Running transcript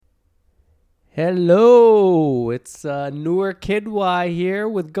Hello, it's Newer Kidwy here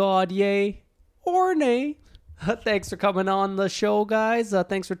with God Yay or Nay. Thanks for coming on the show, guys.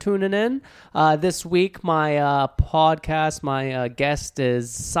 Thanks for tuning in. This week, my my guest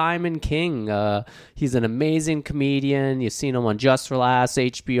is Simon King. He's an amazing comedian. You've seen him on Just for Laughs,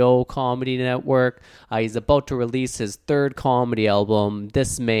 HBO Comedy Network. He's about to release his third comedy album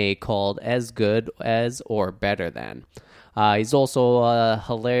this May called As Good As or Better Than. He's also a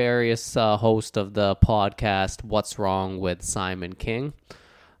hilarious host of the podcast What's Wrong with Simon King.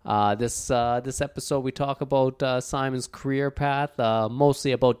 This episode we talk about Simon's career path,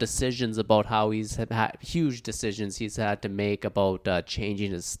 mostly about decisions, about how he's had huge decisions he's had to make about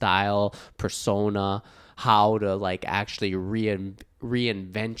changing his style, persona, how to actually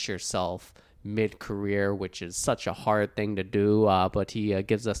reinvent yourself mid-career, which is such a hard thing to do, but he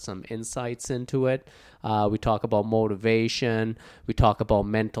gives us some insights into it. We talk about motivation. We talk about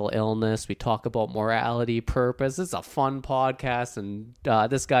mental illness. We talk about morality, purpose. It's a fun podcast, and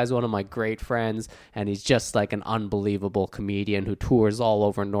this guy's one of my great friends, and he's just like an unbelievable comedian who tours all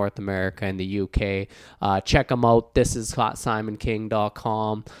over North America and the UK. Check him out. This is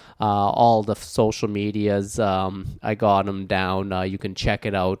SimonKing.com. All the social medias, I got him down. You can check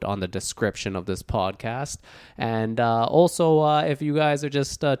it out on the description of this podcast. And also, if you guys are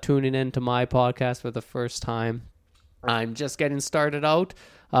just tuning in to my podcast for the first time, I'm just getting started out.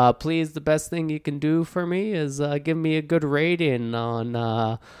 Please, the best thing you can do for me is give me a good rating on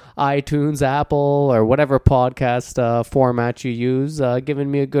iTunes, Apple, or whatever podcast format you use. Giving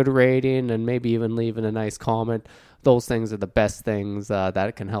me a good rating and maybe even leaving a nice comment. Those things are the best things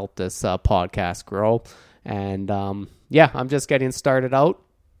that can help this podcast grow. And I'm just getting started out.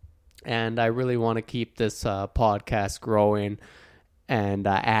 And I really want to keep this podcast growing and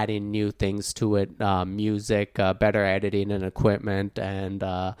adding new things to it, music, better editing and equipment. And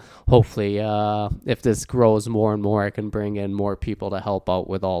hopefully, if this grows more and more, I can bring in more people to help out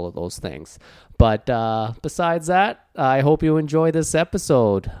with all of those things. But besides that, I hope you enjoy this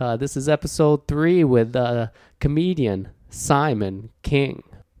episode. This is episode 3 with comedian Simon King.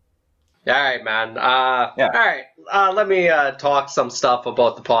 All right, man. All right. Let me talk some stuff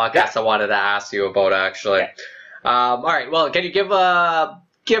about the podcast I wanted to ask you about, actually. Yeah. All right. Well, can you give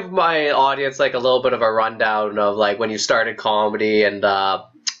my audience a little bit of a rundown of when you started comedy and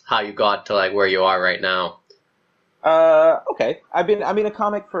how you got to where you are right now? Okay. I've been a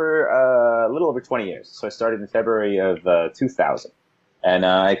comic for a little over 20 years. So I started in February of 2000, and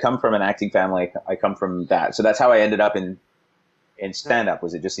I come from an acting family. I come from that, so that's how I ended up in stand-up.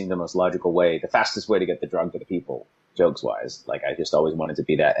 Was it just seemed the most logical way, the fastest way to get the drug to the people, jokes-wise. I just always wanted to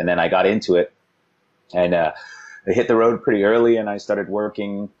be that, and then I got into it, and I hit the road pretty early, and I started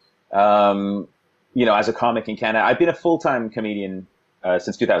working, as a comic in Canada. I've been a full-time comedian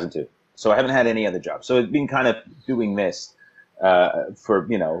since 2002, so I haven't had any other job. So I've been kind of doing this for,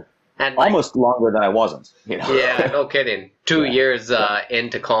 and almost longer than I wasn't. Yeah, no kidding. 2 years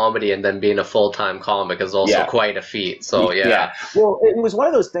into comedy and then being a full-time comic is also quite a feat. So, yeah. Well, it was one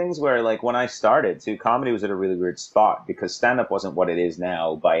of those things where, when I started, too, comedy was at a really weird spot because stand-up wasn't what it is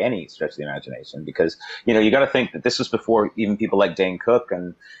now by any stretch of the imagination. Because, you got to think that this was before even people like Dane Cook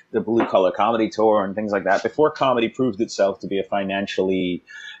and the Blue Collar Comedy Tour and things like that. Before comedy proved itself to be a financially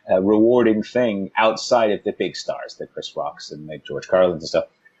rewarding thing outside of the big stars, the Chris Rocks and like George Carlin and stuff.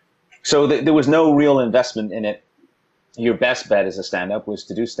 So there was no real investment in it. Your best bet as a stand-up was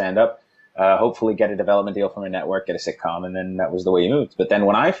to do stand-up, hopefully get a development deal from a network, get a sitcom, and then that was the way you moved. But then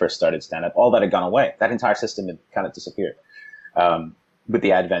when I first started stand-up, all that had gone away. That entire system had kind of disappeared with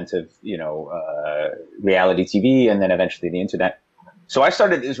the advent of, reality TV and then eventually the internet. So I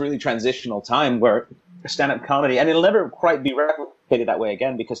started this really transitional time where stand-up comedy, and it'll never quite be replicated that way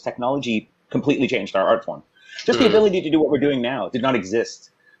again because technology completely changed our art form. Just the ability to do what we're doing now did not exist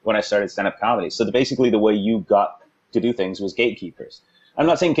when I started stand-up comedy. So basically the way you got to do things was gatekeepers. I'm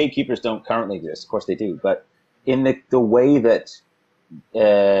not saying gatekeepers don't currently exist. Of course they do. But in the way that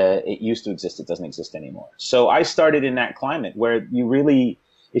it used to exist, it doesn't exist anymore. So I started in that climate where you really,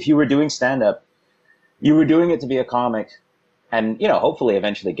 if you were doing stand-up, you were doing it to be a comic and, hopefully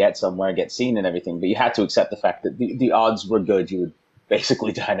eventually get somewhere, get seen and everything. But you had to accept the fact that the odds were good. You would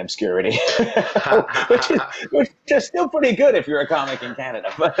basically die in obscurity, which is still pretty good if you're a comic in Canada.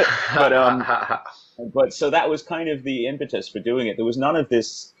 But so that was kind of the impetus for doing it. There was none of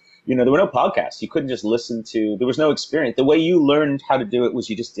this, there were no podcasts. You couldn't just listen to, there was no experience. The way you learned how to do it was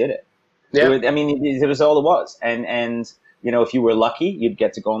you just did it. Yeah. It was all it was. And if you were lucky, you'd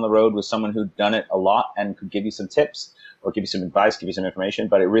get to go on the road with someone who'd done it a lot and could give you some tips or give you some advice, give you some information.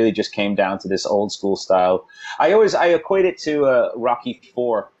 But it really just came down to this old school style. I equate it to Rocky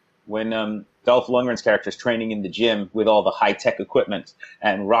IV when Dolph Lundgren's character is training in the gym with all the high-tech equipment,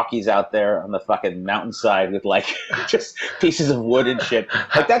 and Rocky's out there on the fucking mountainside with like just pieces of wood and shit.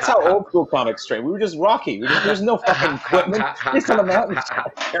 Like that's how old school comics train. We were just Rocky. There's no fucking equipment. Just on the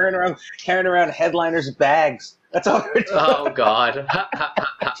mountainside carrying around headliners' bags. That's all we were doing. Oh God.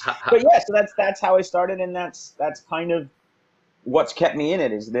 But yeah, so that's how I started, and that's kind of what's kept me in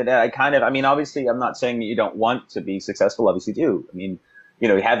it, is that I mean, obviously I'm not saying that you don't want to be successful, obviously you do. I mean, you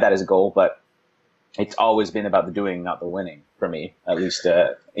know, you have that as a goal, but it's always been about the doing, not the winning for me, at least.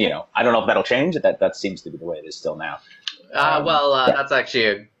 You know, I don't know if that'll change. That seems to be the way it is still now. That's actually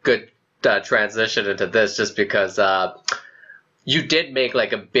a good transition into this, just because you did make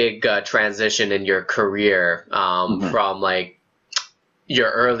like a big transition in your career from like your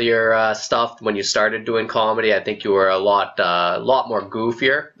earlier stuff when you started doing comedy. I think you were a lot more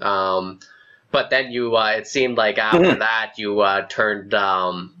goofier. But then you, it seemed like after that you turned,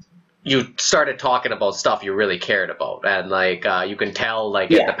 you started talking about stuff you really cared about, and like you can tell like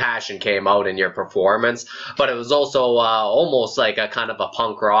the passion came out in your performance. But it was also almost like a kind of a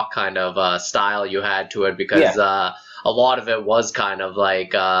punk rock kind of style you had to it, because a lot of it was kind of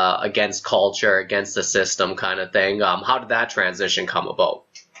like against culture, against the system kind of thing. How did that transition come about?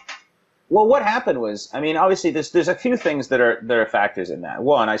 Well, what happened was, I mean, obviously there's a few things that are factors in that.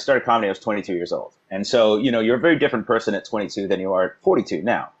 One, I started comedy, I was 22 years old. And so, you know, you're a very different person at 22 than you are at 42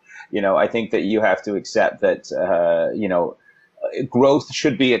 now. You know, I think that you have to accept that, you know, growth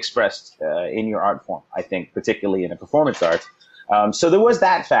should be expressed in your art form, I think, particularly in a performance art. So there was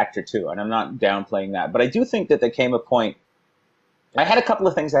that factor too, and I'm not downplaying that. But I do think that there came a point, I had a couple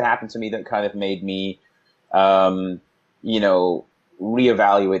of things that happened to me that kind of made me, you know,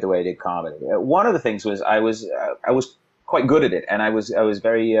 reevaluate the way I did comedy. One of the things was I was quite good at it, and I was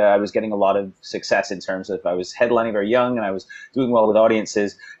getting a lot of success in terms of I was headlining very young, and I was doing well with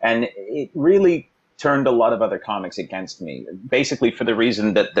audiences, and it really turned a lot of other comics against me, basically for the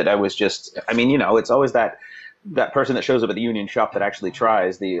reason that I was just, I mean, you know, it's always that person that shows up at the union shop that actually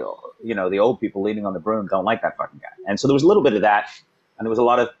tries. The old people leaning on the broom don't like that fucking guy, and so there was a little bit of that, and there was a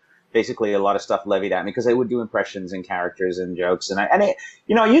lot of stuff levied at me because I would do impressions and characters and jokes. And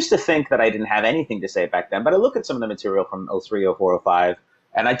I used to think that I didn't have anything to say back then, but I look at some of the material from 03, 04, 05,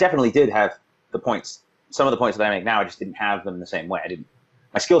 and I definitely did have the points. Some of the points that I make now, I just didn't have them the same way.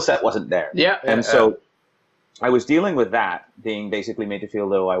 My skill set wasn't there. Yeah. And so I was dealing with that, being basically made to feel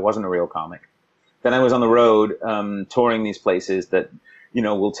though I wasn't a real comic. Then I was on the road, touring these places that, you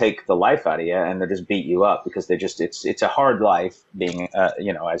know, will take the life out of you, and they'll just beat you up because they're just, it's a hard life being,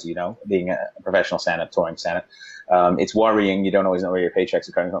 you know, as you know, being a professional stand-up, touring stand-up. It's worrying. You don't always know where your paychecks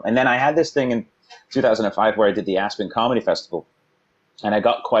are coming from. And then I had this thing in 2005 where I did the Aspen Comedy Festival, and I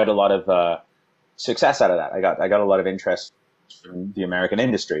got quite a lot of success out of that. I got a lot of interest from the American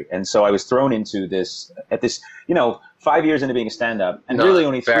industry. And so I was thrown into this, you know, 5 years into being a stand-up, and really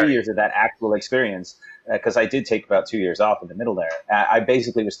only 3 years of that actual experience, because I did take about 2 years off in the middle there. I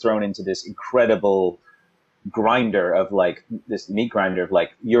basically was thrown into this incredible grinder of like, this meat grinder of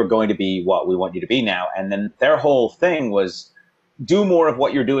like, you're going to be what we want you to be now. And then their whole thing was, do more of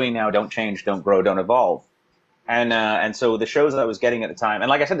what you're doing now, don't change, don't grow, don't evolve. And so the shows that I was getting at the time, and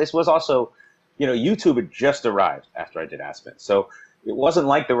like I said, this was also, you know, YouTube had just arrived after I did Aspen. So it wasn't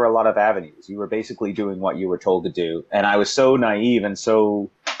like there were a lot of avenues. You were basically doing what you were told to do. And I was so naive and so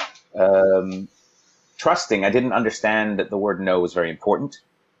trusting. I didn't understand that the word no was very important.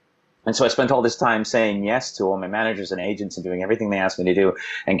 And so I spent all this time saying yes to all my managers and agents and doing everything they asked me to do,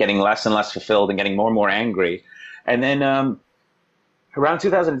 and getting less and less fulfilled and getting more and more angry. And then around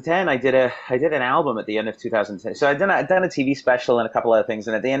 2010, I did an album at the end of 2010. So I'd done a TV special and a couple other things.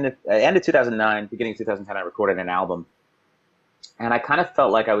 And at the end of 2009, beginning of 2010, I recorded an album. And I kind of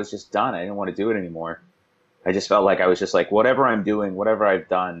felt like I was just done. I didn't want to do it anymore. I just felt like I was just like, whatever I'm doing, whatever I've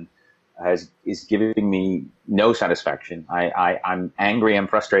done is giving me no satisfaction. I'm angry, I'm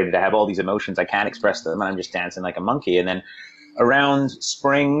frustrated, I have all these emotions, I can't express them, and I'm just dancing like a monkey. And then around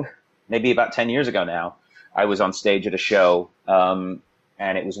spring, maybe about 10 years ago now, I was on stage at a show, and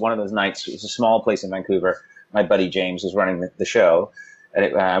it was one of those nights, it's a small place in Vancouver, my buddy James was running the show,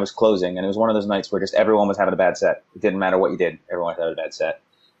 and I was closing, and it was one of those nights where just everyone was having a bad set. It didn't matter what you did, everyone was having a bad set.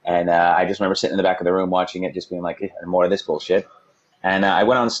 And I just remember sitting in the back of the room watching it, just being like, more of this bullshit. And I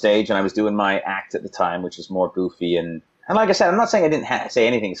went on stage, and I was doing my act at the time, which was more goofy. And like I said, I'm not saying I didn't say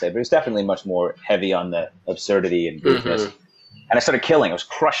anything to say, but it was definitely much more heavy on the absurdity and goofiness. And I started killing. I was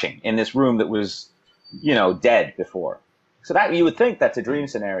crushing in this room that was, you know, dead before. So that, you would think that's a dream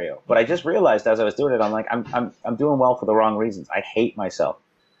scenario. But I just realized as I was doing it, I'm like, I'm doing well for the wrong reasons. I hate myself.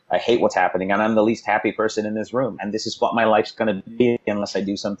 I hate what's happening, and I'm the least happy person in this room. And this is what my life's going to be unless I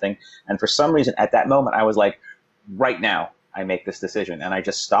do something. And for some reason, at that moment, I was like, right now, I make this decision. And I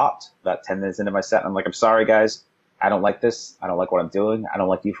just stopped about 10 minutes into my set. I'm like, I'm sorry, guys. I don't like this. I don't like what I'm doing. I don't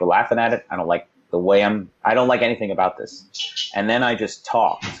like you for laughing at it. I don't like the way I don't like anything about this. And then I just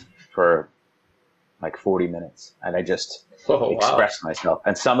talked for like 40 minutes. And I just expressed myself.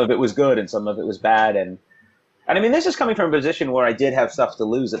 And some of it was good and some of it was bad. And I mean, this is coming from a position where I did have stuff to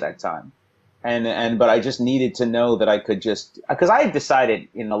lose at that time. But I just needed to know that I could just, because I had decided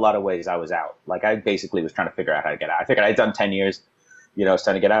in a lot of ways I was out. Like I basically was trying to figure out how to get out. I figured I'd done 10 years, it's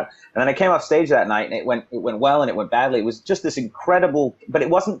time to get out. And then I came off stage that night and it went well and it went badly. It was just this incredible, but it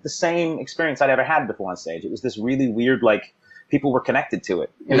wasn't the same experience I'd ever had before on stage. It was this really weird, like people were connected to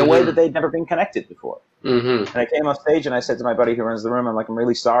it in a way that they'd never been connected before. Mm-hmm. And I came off stage and I said to my buddy who runs the room, I'm like, I'm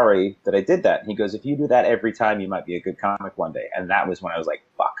really sorry that I did that. And he goes, if you do that every time, you might be a good comic one day. And that was when I was like,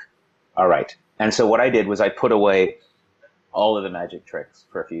 fuck. All right. And so what I did was I put away all of the magic tricks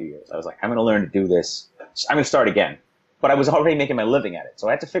for a few years. I was like, I'm going to learn to do this. I'm going to start again. But I was already making my living at it. So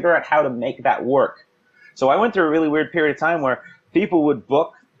I had to figure out how to make that work. So I went through a really weird period of time where people would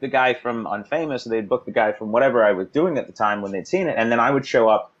book the guy from Unfamous, and they'd book the guy from whatever I was doing at the time when they'd seen it. And then I would show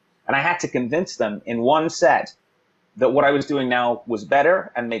up and I had to convince them in one set that what I was doing now was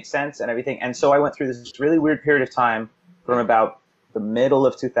better and made sense and everything. And so I went through this really weird period of time from about the middle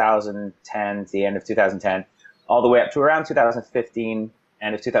of 2010 to the end of 2010, all the way up to around 2015,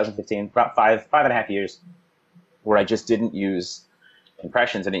 end of 2015, about five and a half years, where I just didn't use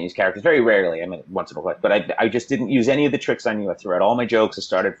impressions. I didn't use characters very rarely. I mean, once in a while, but I just didn't use any of the tricks I knew. I threw out all my jokes. I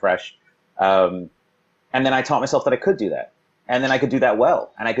started fresh. And then I taught myself that I could do that. And then I could do that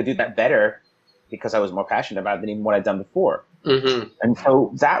well. And I could do that better because I was more passionate about it than even what I'd done before. Mm-hmm. And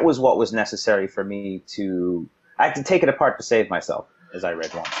so that was what was necessary for me I had to take it apart to save myself, as I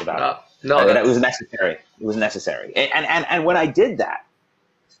read once about it. That was necessary. It was necessary. And when I did that,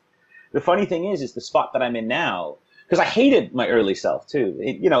 the funny thing is the spot that I'm in now, because I hated my early self too.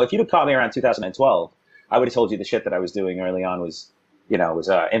 If you'd have caught me around 2012, I would have told you the shit that I was doing early on was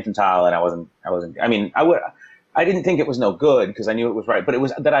infantile, and I didn't think it was no good because I knew it was right, but it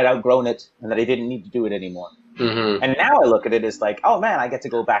was that I'd outgrown it and that I didn't need to do it anymore. Mm-hmm. And now I look at it as like, oh man, I get to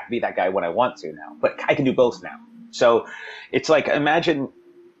go back and be that guy when I want to now, but I can do both now. So it's like, imagine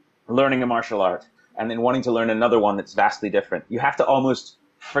learning a martial art and then wanting to learn another one that's vastly different. You have to almost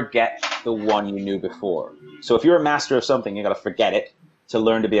forget the one you knew before. So if you're a master of something, you got to forget it to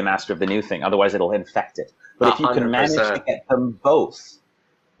learn to be a master of the new thing. Otherwise, it'll infect it. But if you can 100%. Manage to get them both,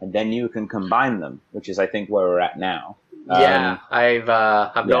 and then you can combine them, which is, I think, where we're at now. Yeah,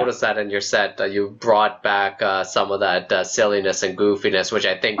 I've noticed that in your set. You brought back some of that silliness and goofiness, which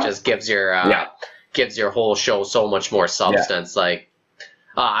I think just gives your whole show so much more substance. Yeah. Like,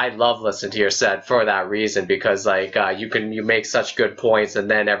 I love listening to your set for that reason, because like you make such good points, and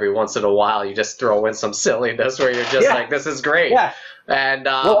then every once in a while you just throw in some silliness where you're just like, this is great. Yeah. And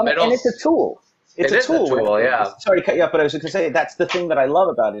it's a tool. It's a tool, yeah. Sorry to cut you up, but I was going to say that's the thing that I love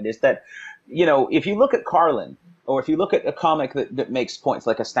about it is that, if you look at Carlin, or if you look at a comic that makes points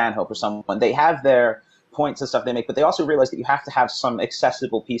like a Stanhope or someone, they have their points and stuff they make, but they also realize that you have to have some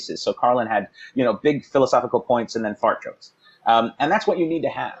accessible pieces. So Carlin had, big philosophical points and then fart jokes. And that's what you need to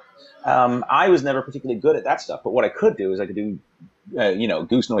have. I was never particularly good at that stuff, but what I could do is I could do,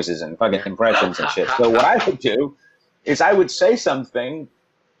 goose noises and fucking impressions and shit. So what I would do is I would say something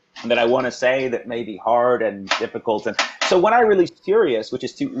that I want to say that may be hard and difficult. And so when I released Furious,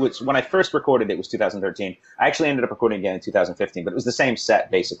 which when I first recorded it was 2013, I actually ended up recording again in 2015, but it was the same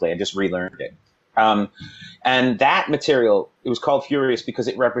set basically. I just relearned it. And that material, it was called Furious because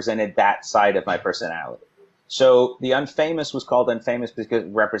it represented that side of my personality. So the Unfamous was called Unfamous because it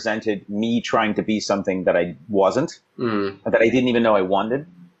represented me trying to be something that I wasn't, that I didn't even know I wanted.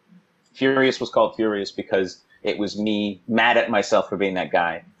 Furious was called Furious because it was me mad at myself for being that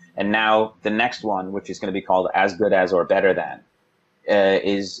guy. And now the next one, which is going to be called As Good As or Better Than,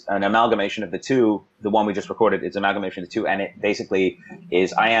 is an amalgamation of the two. The one we just recorded is an amalgamation of the two, and it basically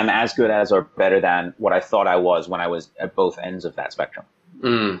is I am as good as or better than what I thought I was when I was at both ends of that spectrum.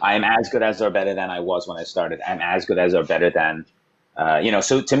 I am as good as or better than I was when I started. I'm as good as or better than,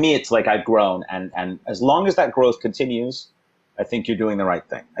 so to me, it's like I've grown. And as long as that growth continues, I think you're doing the right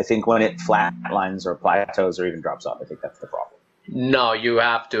thing. I think when it flatlines or plateaus or even drops off, I think that's the problem. No, you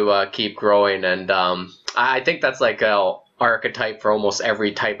have to keep growing. And I think that's like a archetype for almost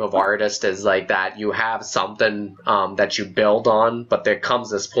every type of artist is like that. You have something that you build on, but there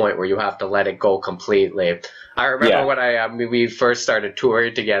comes this point where you have to let it go completely. I remember when we first started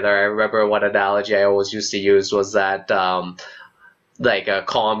touring together, I remember one analogy I always used to use was that like a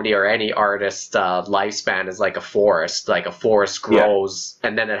comedy or any artist lifespan is like a forest. Like a forest grows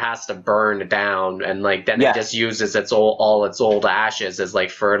and then it has to burn down, and like then it just uses all its old ashes as like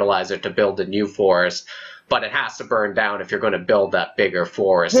fertilizer to build a new forest. But it has to burn down if you're going to build that bigger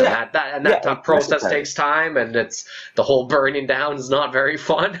forest, and that process takes time, and it's the whole burning down is not very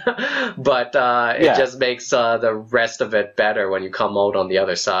fun. But it just makes the rest of it better when you come out on the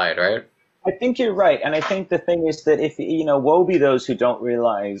other side, right? I think you're right, and I think the thing is that if woe be those who don't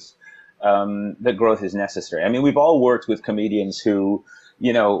realize that growth is necessary. I mean, we've all worked with comedians who,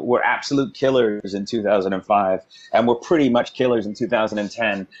 were absolute killers in 2005, and were pretty much killers in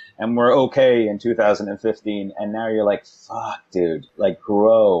 2010, and were okay in 2015, and now you're like, fuck, dude, like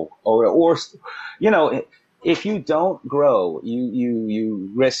grow, or if you don't grow,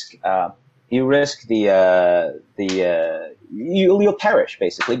 you risk you'll perish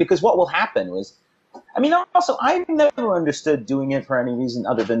basically, because what will happen is, I mean, also I've never understood doing it for any reason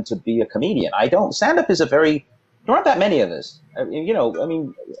other than to be a comedian. Stand-up is there aren't that many of us. I don't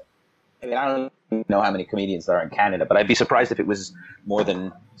know how many comedians there are in Canada, but I'd be surprised if it was more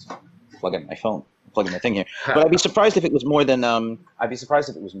than, plugging my thing here. But I'd be surprised if it was more than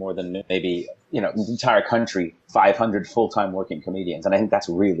maybe, the entire country, 500 full-time working comedians. And I think that's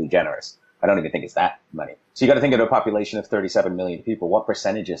really generous. I don't even think it's that many. So you got to think of a population of 37 million people. What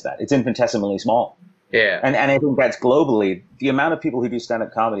percentage is that? It's infinitesimally small. Yeah. And I think that's globally, the amount of people who do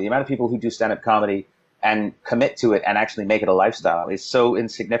stand-up comedy, and commit to it and actually make it a lifestyle is so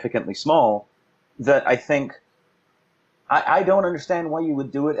insignificantly small that I think I don't understand why you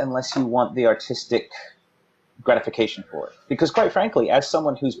would do it unless you want the artistic gratification for it. Because quite frankly, as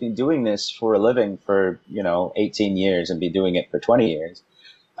someone who's been doing this for a living for, 18 years and been doing it for 20 years,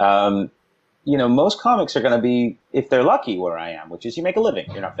 most comics are going to be, if they're lucky, where I am, which is you make a living.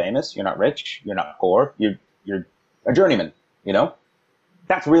 You're not famous, you're not rich, you're not poor, you're a journeyman,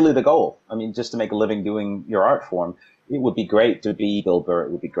 That's really the goal. I mean, just to make a living doing your art form. It would be great to be Bill Burr.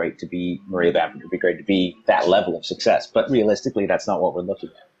 It would be great to be Maria Bamford. It would be great to be that level of success. But realistically, that's not what we're looking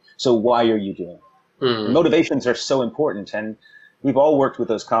at. So why are you doing it? Motivations are so important. And we've all worked with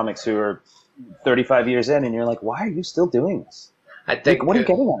those comics who are 35 years in, and you're like, why are you still doing this? I think. What are you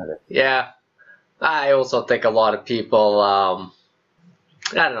getting out of it? Yeah. I also think a lot of people,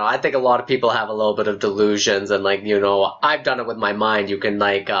 I don't know. I think a lot of people have a little bit of delusions, and I've done it with my mind. You can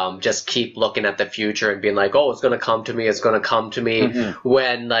just keep looking at the future and being like, oh, it's going to come to me. It's going to come to me. Mm-hmm.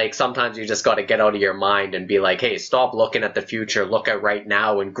 When sometimes you just got to get out of your mind and be like, hey, stop looking at the future. Look at right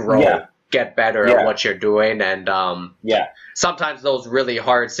now and grow. Yeah. Get better at what you're doing. And sometimes those really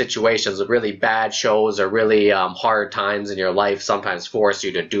hard situations, really bad shows or really hard times in your life sometimes force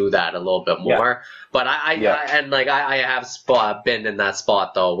you to do that a little bit more. Yeah. But I have been in that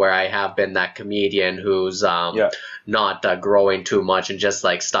spot though, where I have been that comedian who's not growing too much and just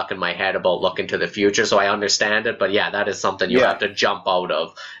stuck in my head about looking to the future. So I understand it, but that is something you have to jump out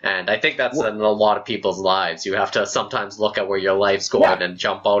of. And I think that's in a lot of people's lives. You have to sometimes look at where your life's going and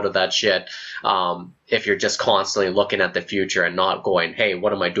jump out of that shit. If you're just constantly looking at the future and not going, hey,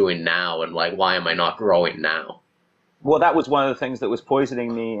 what am I doing now? And why am I not growing now? Well, that was one of the things that was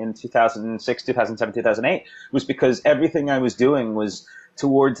poisoning me in 2006, 2007, 2008, was because everything I was doing was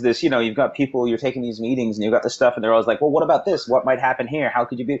towards this, you've got people, you're taking these meetings and you've got this stuff and they're always like, well, what about this? What might happen here? How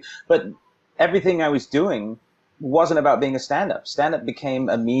could you be? But everything I was doing wasn't about being a stand-up. Stand-up became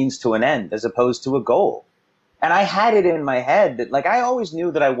a means to an end as opposed to a goal. And I had it in my head that I always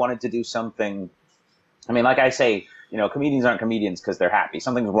knew that I wanted to do something. I mean, like I say, comedians aren't comedians because they're happy.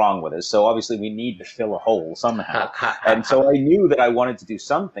 Something's wrong with us. So obviously we need to fill a hole somehow. And so I knew that I wanted to do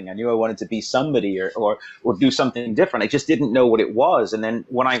something. I knew I wanted to be somebody or do something different. I just didn't know what it was. And then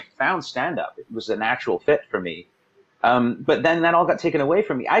when I found stand-up, it was a natural fit for me. But then that all got taken away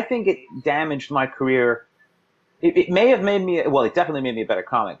from me. I think it damaged my career. It may have made me, well, it definitely made me a better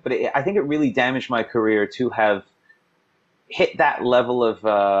comic, but I think it really damaged my career to have hit that level of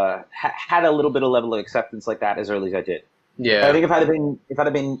had a little bit of level of acceptance like that as early as I did. Yeah. I think if I'd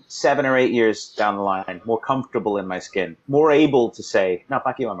have been 7 or 8 years down the line, more comfortable in my skin, more able to say, no,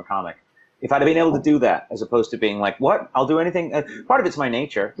 fuck you, I'm a comic. If I'd have been able to do that, as opposed to being like, what? I'll do anything. Part of it's my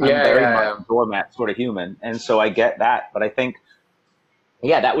nature. I'm very much a doormat sort of human, and so I get that. But I think,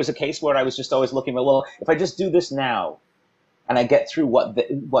 that was a case where I was just always looking at, well, if I just do this now, and I get through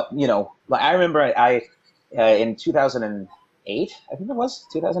I remember I in 2008, I think it was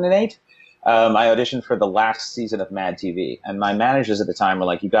 2008. I auditioned for the last season of Mad TV, and my managers at the time were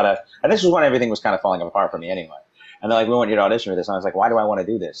like, "You gotta." And this was when everything was kind of falling apart for me anyway. And they're like, "We want you to audition for this." And I was like, "Why do I want to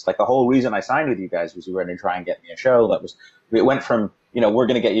do this?" The whole reason I signed with you guys was you were going to try and get me a show. It went from we're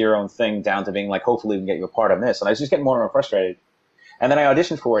going to get your own thing down to being like, hopefully we can get you a part on this. And I was just getting more and more frustrated. And then I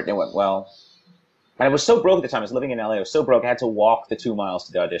auditioned for it, and it went well. And I was so broke at the time. I was living in LA. I was so broke. I had to walk the 2 miles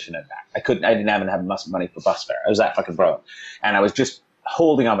to the audition and back. I didn't even have much money for bus fare. I was that fucking broke. And I was just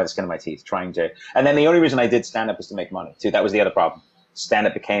holding on by the skin of my teeth, trying to. And then the only reason I did stand up was to make money too. That was the other problem. Stand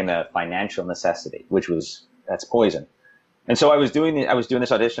up became a financial necessity, that's poison. And so I was doing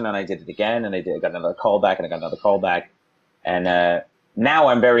this audition, and I did it again, and I got another callback, and I got another callback. And now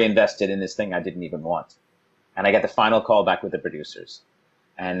I'm very invested in this thing I didn't even want. And I got the final callback with the producers.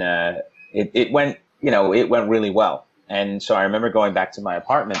 And it went really well. And so I remember going back to my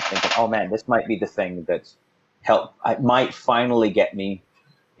apartment thinking, oh man, this might be the thing that might finally get me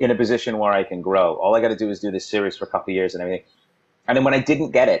in a position where I can grow. All I got to do is do this series for a couple of years and everything. And then when I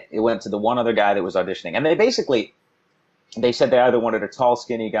didn't get it, it went to the one other guy that was auditioning. And they said they either wanted a tall,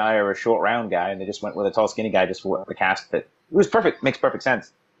 skinny guy or a short, round guy. And they just went with a tall, skinny guy just for what the cast fit. It was perfect, makes perfect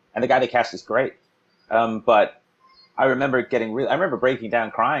sense. And the guy they cast is great. But I remember breaking down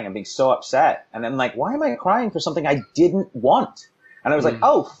crying and being so upset. And I'm like, why am I crying for something I didn't want? And I was like,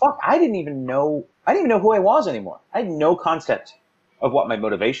 oh, fuck, I didn't even know who I was anymore. I had no concept of what my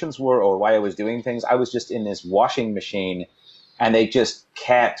motivations were or why I was doing things. I was just in this washing machine, and they just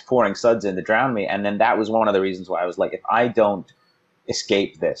kept pouring suds in to drown me. And then that was one of the reasons why I was like, if I don't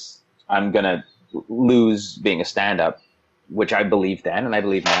escape this, I'm going to lose being a stand-up, which I believed then, and I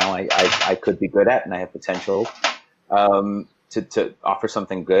believe now I could be good at, and I have potential to offer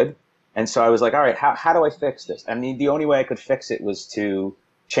something good. And so I was like, all right, how do I fix this? I mean, the only way I could fix it was to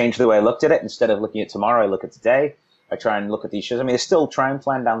change the way I looked at it. Instead of looking at tomorrow, I look at today. I try and look at these shows. I mean, I still try and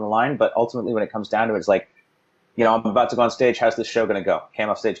plan down the line, but ultimately when it comes down to it, it's like, I'm about to go on stage. How's this show going to go? Came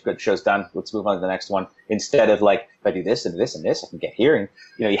off stage, good, show's done. Let's move on to the next one. Instead of like, if I do this and this and this, I can get here. And,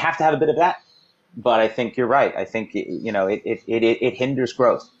 you have to have a bit of that. But I think you're right. I think, it hinders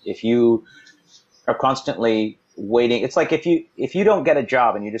growth. If you are constantly waiting, it's like if you don't get a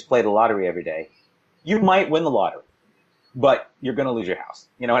job and you just play the lottery every day, you might win the lottery, but you're going to lose your house.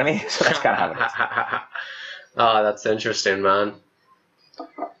 You know what I mean? So that's kind of how it is. Oh, that's interesting, man.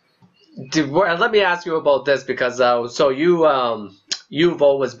 Let me ask you about this because so you've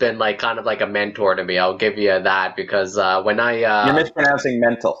always been like kind of like a mentor to me. I'll give you that because when you're mispronouncing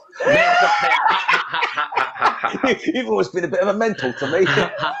mental. You've always been a bit of a mental to me.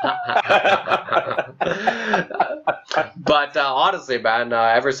 But honestly, man,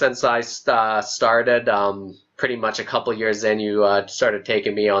 ever since I started, pretty much a couple years in, you started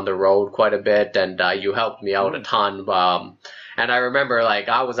taking me on the road quite a bit, and you helped me out a ton. And I remember, like,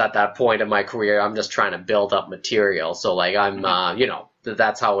 I was at that point in my career, I'm just trying to build up material. So, like, I'm,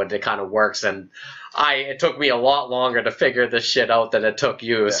 that's how it kind of works. And it took me a lot longer to figure this shit out than it took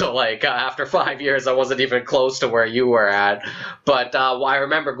you. Yeah. So, like, after 5 years, I wasn't even close to where you were at. But I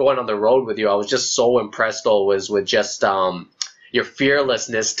remember going on the road with you. I was just so impressed always with just your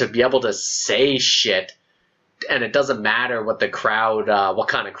fearlessness to be able to say shit. And it doesn't matter what the crowd, what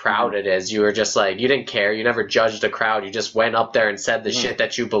kind of crowd it is. You were just like, you didn't care. You never judged the crowd. You just went up there and said the shit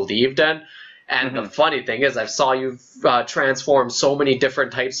that you believed in. And the funny thing is, I saw you transform so many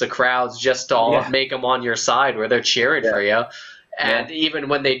different types of crowds just to make them on your side where they're cheering for you. And even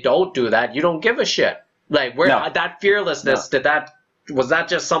when they don't do that, you don't give a shit. Like that fearlessness, was that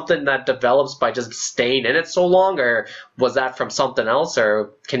just something that develops by just staying in it so long, or was that from something else?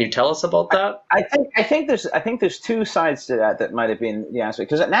 Or can you tell us about that? I think there's two sides to that might have been the answer.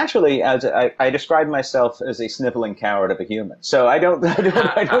 Because naturally, as I describe myself as a sniveling coward of a human, so I don't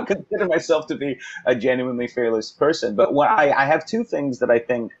consider myself to be a genuinely fearless person. But I have two things that I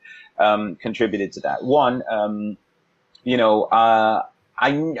think contributed to that. One, I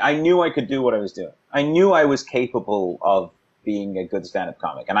knew I could do what I was doing. I knew I was capable of being a good stand-up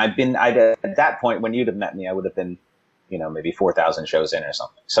comic. And at that point, when you'd have met me, I would have been, maybe 4,000 shows in or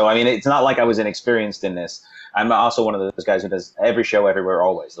something. So, I mean, it's not like I was inexperienced in this. I'm also one of those guys who does every show, everywhere,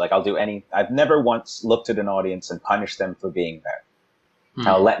 always. Like, I've never once looked at an audience and punished them for being there. Mm-hmm.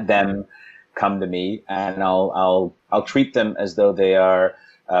 I'll let them come to me, and I'll treat them as though they are,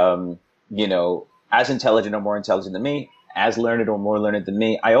 as intelligent or more intelligent than me, as learned or more learned than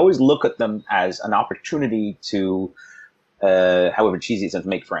me. I always look at them as an opportunity to, however cheesy it sounds,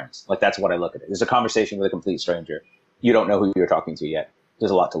 make friends. Like, that's what I look at it. There's a conversation with a complete stranger. You don't know who you're talking to yet.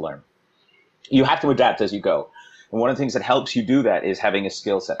 There's a lot to learn. You have to adapt as you go. And one of the things that helps you do that is having a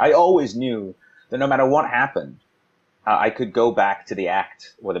skill set. I always knew that no matter what happened, I could go back to the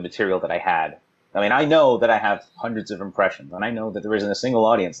act or the material that I had. I mean, I know that I have hundreds of impressions, and I know that there isn't a single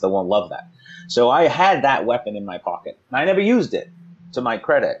audience that won't love that. So I had that weapon in my pocket. And I never used it, to my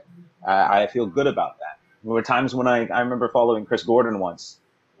credit. I feel good about that. There were times when I remember following Chris Gordon once,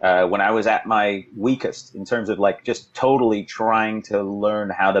 when I was at my weakest in terms of like just totally trying to learn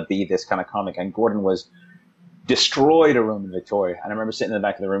how to be this kind of comic. And Gordon was destroyed a room in Victoria. And I remember sitting in the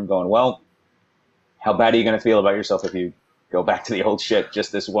back of the room going, well, how bad are you going to feel about yourself if you go back to the old shit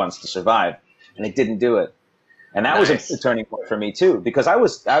just this once to survive? And it didn't do it. And that was a turning point for me too, because I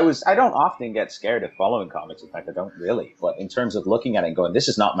don't often get scared of following comics. In fact, I don't really. But in terms of looking at it and going, this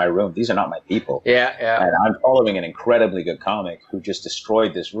is not my room. These are not my people. Yeah, yeah. And I'm following an incredibly good comic who just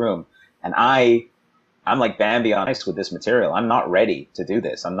destroyed this room. And I'm like Bambi on ice with this material. I'm not ready to do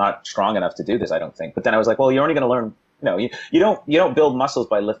this. I'm not strong enough to do this, I don't think. But then I was like, well, you're only going to learn, you don't build muscles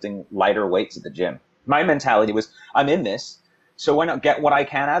by lifting lighter weights at the gym. My mentality was, I'm in this. So why not get what I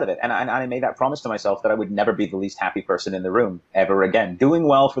can out of it? And I made that promise to myself that I would never be the least happy person in the room ever again. Doing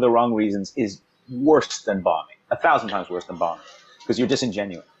well for the wrong reasons is worse than bombing, 1,000 times worse than bombing, because you're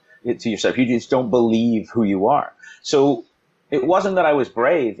disingenuous to yourself. You just don't believe who you are. So it wasn't that I was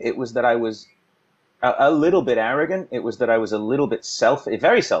brave. It was that I was a little bit arrogant. It was that I was a little bit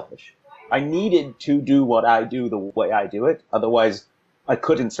very selfish. I needed to do what I do the way I do it. Otherwise, I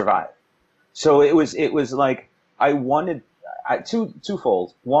couldn't survive. So it was like I wanted...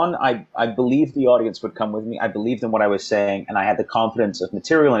 twofold. One, I believed the audience would come with me. I believed in what I was saying, and I had the confidence of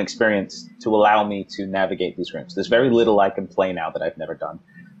material and experience to allow me to navigate these rooms. There's very little I can play now that I've never done.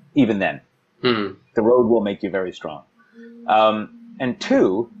 Even then, the road will make you very strong. And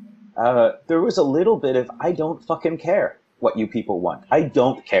two, there was a little bit of, I don't fucking care what you people want. I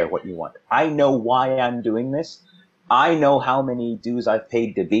don't care what you want. I know why I'm doing this. I know how many dues I've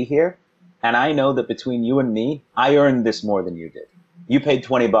paid to be here. And I know that between you and me, I earned this more than you did. You paid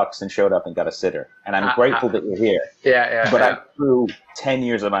 $20 and showed up and got a sitter. And I'm grateful that you're here. But I threw 10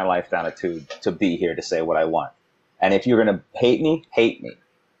 years of my life down a tube to be here to say what I want. And if you're going to hate me, hate me.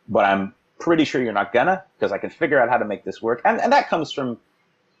 But I'm pretty sure you're not gonna, because I can figure out how to make this work. And that comes from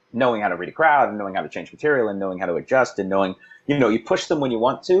knowing how to read a crowd and knowing how to change material and knowing how to adjust and knowing, you push them when you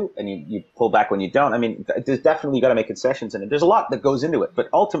want to and you pull back when you don't. I mean, there's definitely, you got to make concessions in it. There's a lot that goes into it, but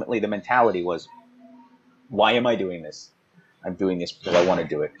ultimately the mentality was, why am I doing this? I'm doing this because I want to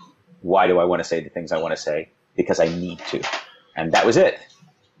do it. Why do I want to say the things I want to say? Because I need to. And that was it.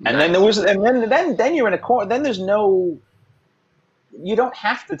 And then then you're in a corner. Then there's no, you don't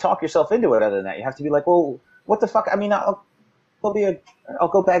have to talk yourself into it other than that. You have to be like, well, what the fuck? I mean, I'll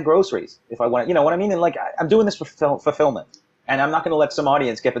go bag groceries if I want to, you know what I mean? And like, I'm doing this for fulfillment. And I'm not going to let some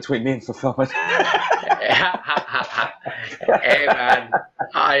audience get between me and fulfillment. Hey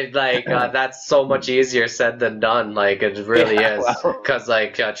man, that's so much easier said than done. Like it really is. Because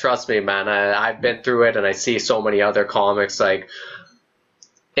trust me, man, I've been through it, and I see so many other comics. Like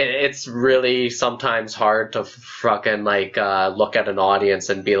it's really sometimes hard to fucking look at an audience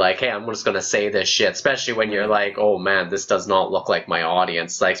and be like, hey, I'm just gonna say this shit. Especially when you're like, oh man, this does not look like my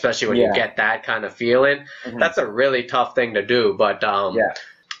audience. Like especially when you get that kind of feeling, that's a really tough thing to do. But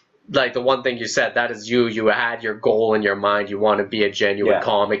like the one thing you said, that is you had your goal in your mind. You want to be a genuine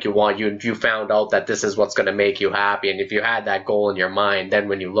comic. You found out that this is what's going to make you happy. And if you had that goal in your mind, then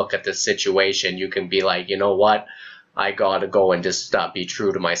when you look at this situation, you can be like, you know what? I got to go and just be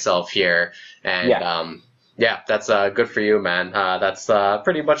true to myself here. And that's good for you, man. That's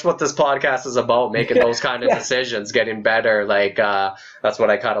pretty much what this podcast is about, making those kind of decisions, getting better. That's what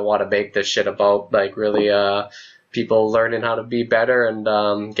I kind of want to make this shit about. Like really people learning how to be better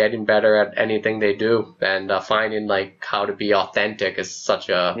and getting better at anything they do, and finding how to be authentic is such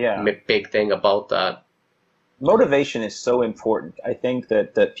a big thing about that. Motivation is so important. I think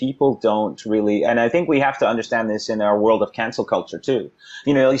that people don't really, and I think we have to understand this in our world of cancel culture too.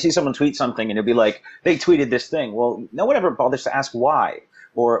 You see someone tweet something and it'll be like, they tweeted this thing. Well, no one ever bothers to ask why,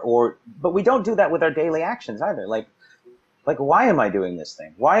 but we don't do that with our daily actions either. Like why am I doing this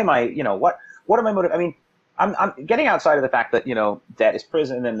thing? Why am I, what am I motivated? I mean, I'm getting outside of the fact that, debt is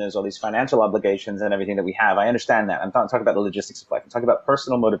prison and there's all these financial obligations and everything that we have. I understand that. I'm talking about the logistics of life. I'm talking about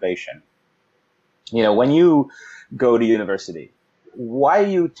personal motivation. When you go to university, why are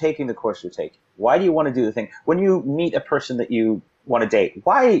you taking the course you're taking? Why do you want to do the thing? When you meet a person that you want to date,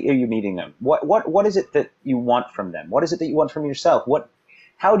 why are you meeting them? What is it that you want from them? What is it that you want from yourself?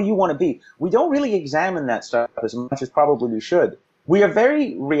 How do you want to be? We don't really examine that stuff as much as probably we should. We are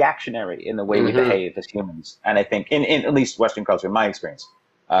very reactionary in the way we behave as humans. And I think in at least Western culture, in my experience,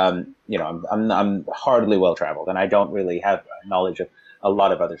 I'm hardly well traveled and I don't really have knowledge of a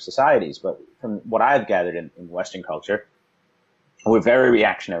lot of other societies, but from what I've gathered in Western culture, we're very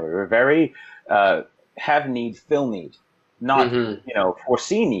reactionary. We're very have need, fill need, not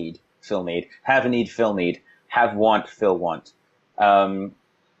foresee need, fill need, have need, fill need, have want, fill want.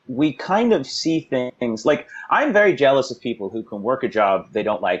 we kind of see things like, I'm very jealous of people who can work a job they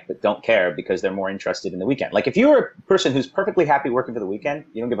don't like but don't care because they're more interested in the weekend. Like if you're a person who's perfectly happy working for the weekend,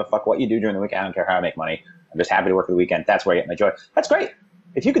 you don't give a fuck what you do during the weekend. I don't care how I make money. I'm just happy to work for the weekend. That's where I get my joy. That's great.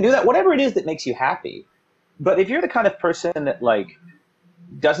 If you can do that, whatever it is that makes you happy. But if you're the kind of person that like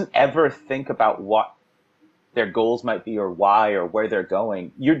doesn't ever think about what their goals might be or why or where they're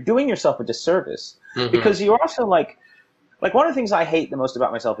going, you're doing yourself a disservice. Because you're also like one of the things I hate the most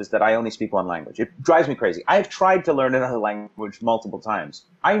about myself is that I only speak one language. It drives me crazy. I've tried to learn another language multiple times.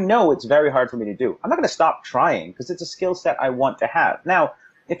 I know it's very hard for me to do. I'm not going to stop trying because it's a skill set I want to have. Now,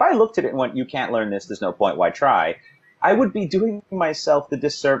 if I looked at it and went, you can't learn this, there's no point, why try? I would be doing myself the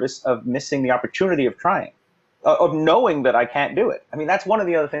disservice of missing the opportunity of trying, of knowing that I can't do it. I mean, that's one of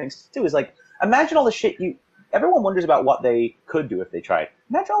the other things too, is like, imagine all the shit everyone wonders about what they could do if they tried.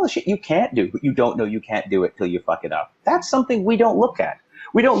 Imagine all the shit you can't do, but you don't know you can't do it till you fuck it up. That's something we don't look at.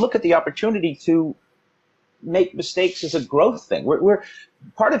 We don't look at the opportunity to make mistakes as a growth thing. We're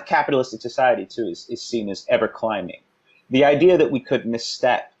part of capitalistic society too is seen as ever climbing. The idea that we could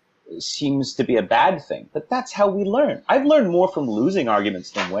misstep seems to be a bad thing, but that's how we learn. I've learned more from losing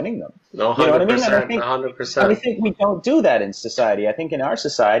arguments than winning them. No, 100%, you know what I mean? And I think, 100%. I think we don't do that in society. I think in our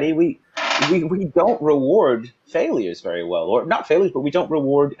society, we don't reward failures very well, or not failures, but we don't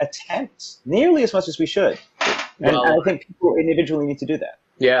reward attempts nearly as much as we should. And I think people individually need to do that.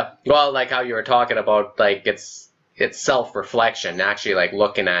 Yeah. Well, like how you were talking about, like it's self-reflection, actually, like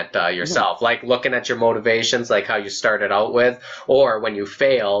looking at yourself, like looking at your motivations, like how you started out with, or when you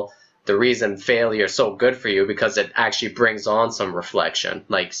fail, the reason failure is so good for you because it actually brings on some reflection.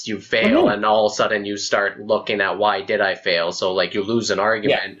 Like you fail and all of a sudden you start looking at why did I fail? So like you lose an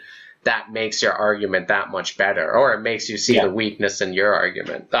argument, that makes your argument that much better, or it makes you see the weakness in your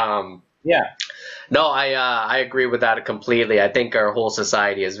argument. No, I agree with that completely. I think our whole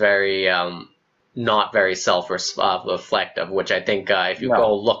society is very not very self-reflective, which I think if you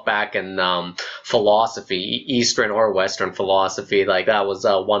go look back in philosophy, Eastern or Western philosophy, like that was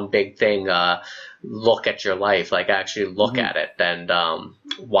one big thing. Look at your life, like actually look at it, and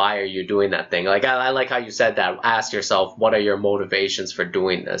why are you doing that thing? Like I like how you said that. Ask yourself, what are your motivations for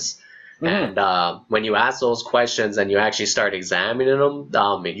doing this? And when you ask those questions and you actually start examining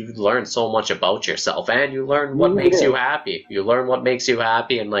them, you learn so much about yourself, and you learn what makes you happy. You learn what makes you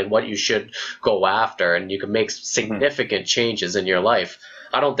happy and like what you should go after, and you can make significant changes in your life.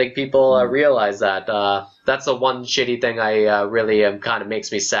 I don't think people realize that. That's the one shitty thing I really kind of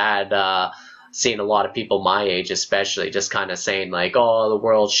makes me sad. Seeing a lot of people my age, especially, just kind of saying like, "Oh, the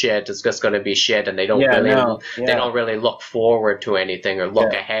world's shit. It's just going to be shit," and they don't they don't really look forward to anything or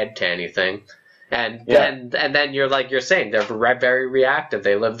look ahead to anything. And then you're saying they're very reactive.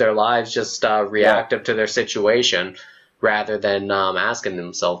 They live their lives just reactive to their situation rather than asking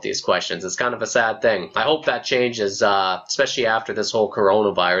themselves these questions. It's kind of a sad thing. I hope that changes, especially after this whole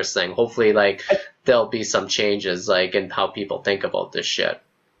coronavirus thing. Hopefully, like there'll be some changes like in how people think about this shit.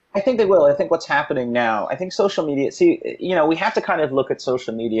 I think they will. I think what's happening now, I think social media, we have to kind of look at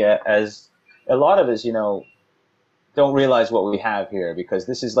social media as a lot of us, don't realize what we have here, because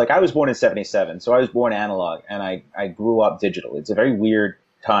this is like, I was born in 1977, so I was born analog and I grew up digital. It's a very weird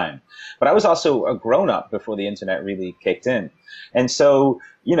time, but I was also a grown up before the internet really kicked in. And so,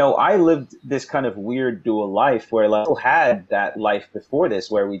 I lived this kind of weird dual life where I had that life before this,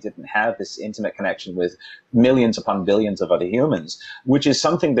 where we didn't have this intimate connection with millions upon billions of other humans, which is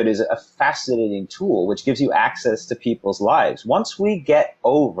something that is a fascinating tool, which gives you access to people's lives. Once we get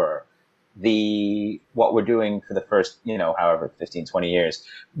over what we're doing for the first, however, 15, 20 years,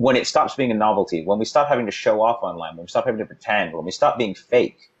 when it stops being a novelty, when we stop having to show off online, when we stop having to pretend, when we stop being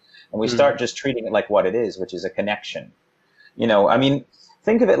fake, and we start just treating it like what it is, which is a connection.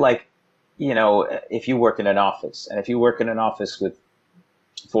 Think of it like, if you work in an office, and if you work in an office with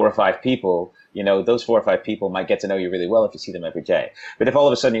 4 or 5 people, those 4 or 5 people might get to know you really well if you see them every day. But if all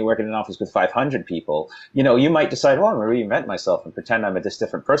of a sudden you work in an office with 500 people, you might decide, well, I'm going to reinvent myself and pretend I'm a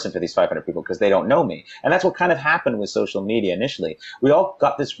different person for these 500 people because they don't know me. And that's what kind of happened with social media initially. We all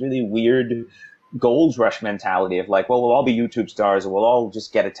got this really weird gold rush mentality of like, well, we'll all be YouTube stars, and we'll all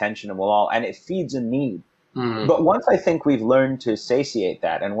just get attention, and it feeds a need. But once I think we've learned to satiate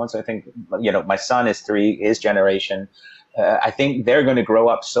that, and once I think, my son is 3, his generation, I think they're going to grow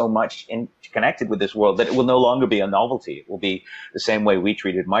up so much connected with this world that it will no longer be a novelty. It will be the same way we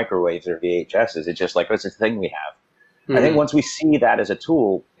treated microwaves or VHSs. It's just like, it's a thing we have. I think once we see that as a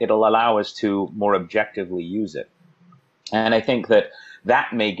tool, it'll allow us to more objectively use it. And I think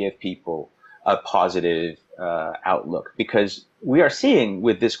that may give people a positive outlook, because we are seeing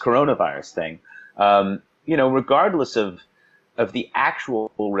with this coronavirus thing, regardless of of the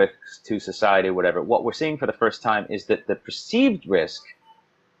actual risks to society or whatever, what we're seeing for the first time is that the perceived risk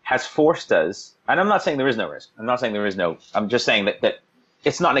has forced us, and I'm not saying there is no risk. I'm just saying that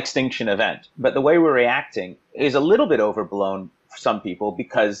it's not an extinction event. But the way we're reacting is a little bit overblown for some people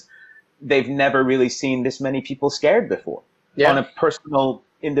because they've never really seen this many people scared before on a personal,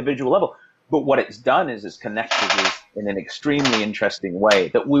 individual level. But what it's done is it's connected us in an extremely interesting way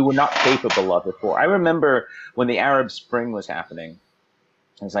that we were not capable of before. I remember when the Arab Spring was happening,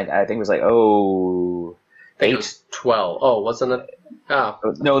 I think it was like, it was 12. Oh, wasn't it? Oh.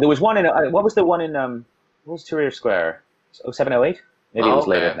 No, there was one in, what was the one in, what was Tahrir Square? 0708? Maybe it was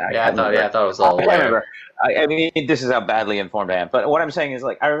later than that. I thought it was all later. I mean, this is how badly informed I am. But what I'm saying is,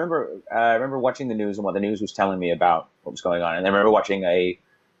 like, I remember watching the news and what the news was telling me about what was going on. And I remember watching a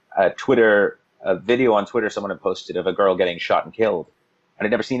video on Twitter someone had posted of a girl getting shot and killed. And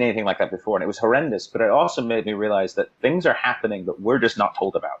I'd never seen anything like that before. And it was horrendous. But it also made me realize that things are happening that we're just not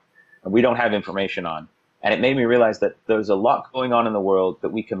told about. And we don't have information on. And it made me realize that there's a lot going on in the world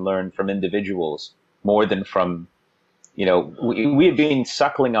that we can learn from individuals more than from, we had been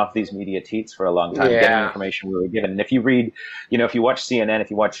suckling off these media teats for a long time, getting information we were given. And if you read, if you watch CNN, if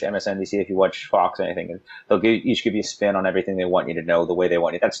you watch MSNBC, if you watch Fox or anything, they'll each give you a spin on everything they want you to know the way they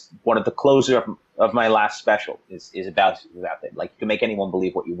want you. That's one of the closer of my last special is about that. Like, you can make anyone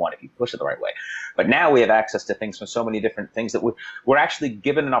believe what you want if you push it the right way. But now we have access to things from so many different things that we're actually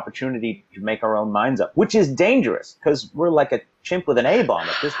given an opportunity to make our own minds up, which is dangerous because we're like a chimp with an A-bomb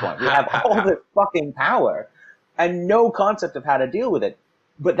at this point. We have all this fucking power and no concept of how to deal with it.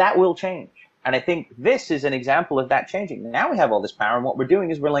 But that will change. And I think this is an example of that changing. Now we have all this power, and what we're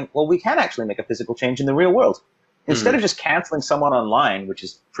doing is we're like, well, we can actually make a physical change in the real world. Instead of just canceling someone online, which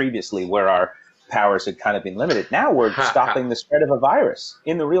is previously where our powers had kind of been limited, now we're stopping the spread of a virus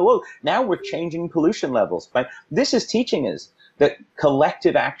in the real world. Now we're changing pollution levels. But this is teaching us that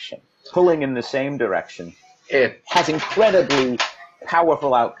collective action, pulling in the same direction, it has incredibly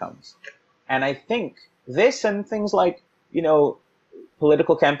powerful outcomes. And I think this and things like,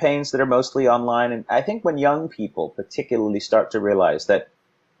 political campaigns that are mostly online, and I think when young people particularly start to realize that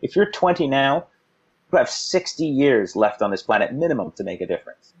if you're 20 now, you have 60 years left on this planet minimum to make a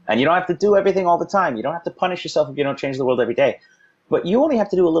difference. And you don't have to do everything all the time. You don't have to punish yourself if you don't change the world every day. But you only have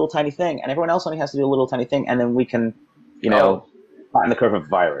to do a little tiny thing, and everyone else only has to do a little tiny thing, and then we can, flatten the curve of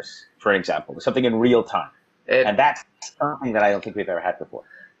virus, for example, something in real time. And that's something that I don't think we've ever had before.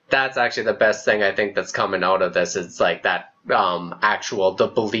 That's actually the best thing I think that's coming out of this. It's like that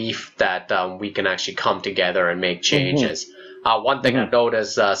the belief that we can actually come together and make changes. One thing I've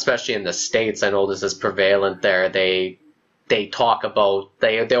noticed, especially in the States, I know this is prevalent there. They talk about,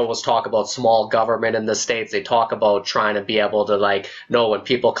 they always talk about small government in the States. They talk about trying to be able to, like, no, when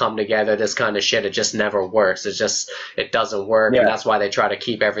people come together, this kind of shit, it just never works. It doesn't work. And that's why they try to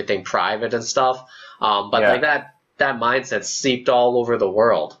keep everything private and stuff. Like that mindset seeped all over the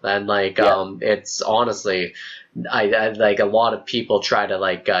world. And it's honestly, I like, a lot of people try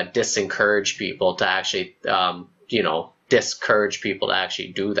to discourage people to actually, discourage people to actually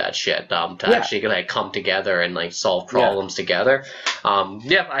do that shit, actually come together and solve problems together.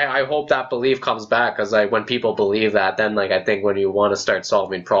 I hope that belief comes back, because when people believe that, then I think when you want to start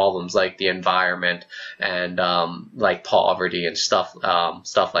solving problems like the environment and poverty and stuff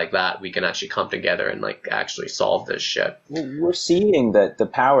like that, we can actually come together and actually solve this shit. We're seeing that the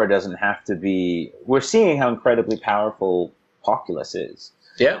power doesn't have to be. We're seeing how incredibly powerful populace is.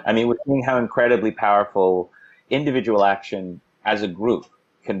 Yeah, I mean, we're seeing how incredibly powerful individual action as a group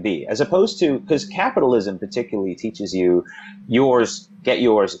can be, as opposed to, because capitalism particularly teaches you get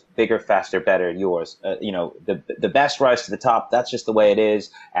yours, bigger, faster, better, yours. The best rise to the top. That's just the way it is.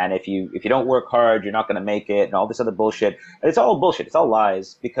 And if you don't work hard, you're not going to make it, and all this other bullshit. And it's all bullshit. It's all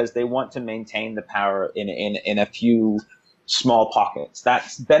lies, because they want to maintain the power in a few small pockets.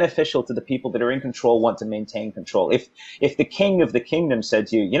 That's beneficial to the people that are in control, want to maintain control. If the king of the kingdom said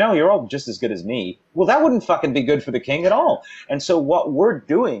to you, you're all just as good as me, well, that wouldn't fucking be good for the king at all. And so what we're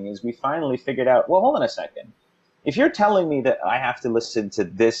doing is we finally figured out, well, hold on a second. If you're telling me that I have to listen to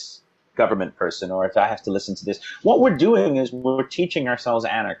this government person, or if I have to listen to this, what we're doing is we're teaching ourselves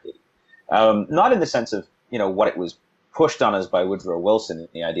anarchy. Not in the sense of, what it was pushed on us by Woodrow Wilson,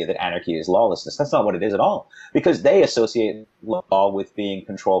 the idea that anarchy is lawlessness. That's not what it is at all, because they associate law with being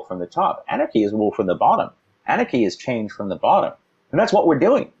controlled from the top. Anarchy is rule from the bottom. Anarchy is change from the bottom. And that's what we're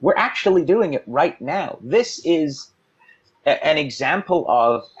doing. We're actually doing it right now. This is an example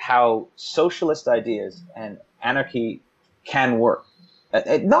of how socialist ideas and anarchy can work.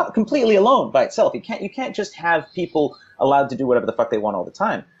 Not completely alone by itself. You can't just have people allowed to do whatever the fuck they want all the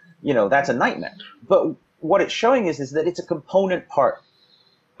time. That's a nightmare. But what it's showing is that it's a component part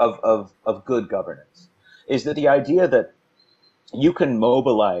of good governance. Is that the idea that you can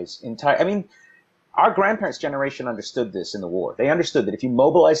mobilize I mean, our grandparents' generation understood this in the war. They understood that if you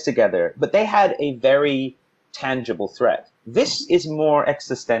mobilize together, but they had a very tangible threat. This is more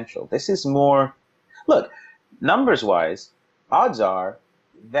existential. This is more, look, numbers-wise, odds are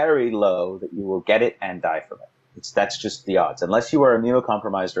very low that you will get it and die from it. That's just the odds. Unless you are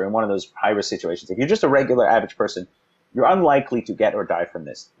immunocompromised or in one of those high-risk situations. If you're just a regular average person, you're unlikely to get or die from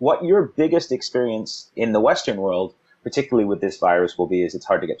this. What your biggest experience in the Western world, particularly with this virus, will be is it's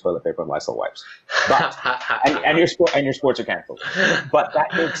hard to get toilet paper and Lysol wipes. But and your sports are canceled. But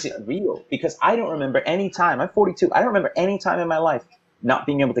that makes it real, because I don't remember any time, I'm 42, I don't remember any time in my life not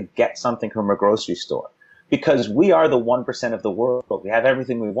being able to get something from a grocery store. Because we are the 1% of the world. We have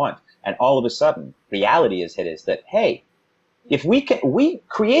everything we want. And all of a sudden, reality is that, hey, if we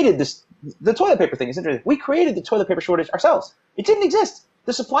created this, the toilet paper thing is interesting. We created the toilet paper shortage ourselves. It didn't exist.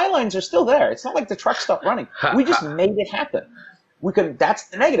 The supply lines are still there. It's not like the truck stopped running. We just made it happen. That's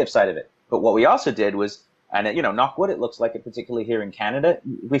the negative side of it. But what we also did was, and knock wood, it looks like it, particularly here in Canada,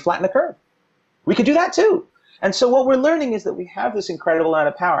 we flattened the curve. We could do that too. And so what we're learning is that we have this incredible amount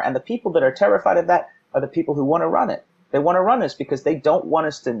of power, and the people that are terrified of that are the people who want to run it. They want to run us because they don't want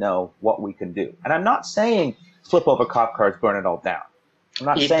us to know what we can do. And I'm not saying flip over cop cars, burn it all down. I'm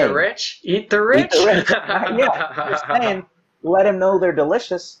not saying the rich. Eat the rich. Yeah, I'm just saying let them know they're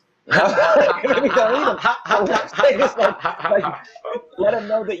delicious. Maybe don't eat them. Let them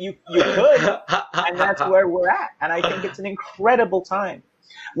know that you could, and that's where we're at. And I think it's an incredible time.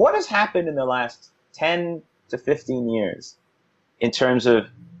 What has happened in the last 10 to 15 years in terms of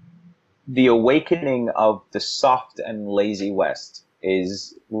the awakening of the soft and lazy West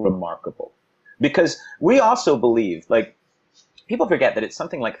is remarkable. Because we also believe, like, people forget that it's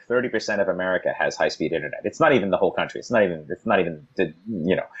something like 30% of America has high-speed internet. It's not even the whole country. It's not even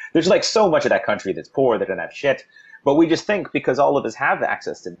there's like so much of that country that's poor, that don't have shit. But we just think because all of us have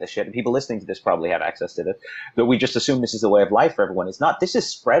access to this shit, and people listening to this probably have access to this, that we just assume this is the way of life for everyone. It's not. This is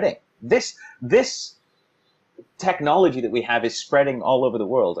spreading. This technology that we have is spreading all over the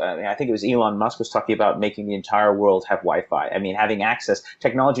world. I mean, I think it was Elon Musk was talking about making the entire world have Wi-Fi. I mean, having access,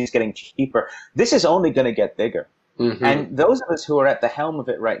 technology is getting cheaper. This is only going to get bigger. Mm-hmm. And those of us who are at the helm of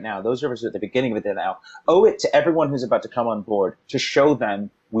it right now, those of us at the beginning of it now, owe it to everyone who's about to come on board to show them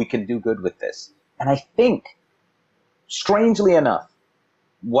we can do good with this. And I think, strangely enough,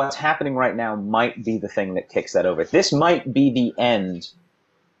 what's happening right now might be the thing that kicks that over. This might be the end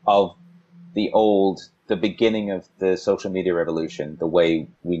of the beginning of the social media revolution, the way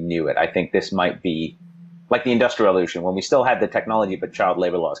we knew it. I think this might be like the Industrial Revolution, when we still had the technology, but child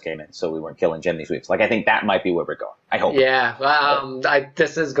labor laws came in, so we weren't killing chimney sweeps. Like, I think that might be where we're going. I hope. Yeah,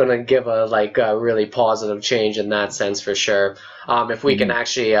 this is going to give a really positive change in that sense for sure. If we can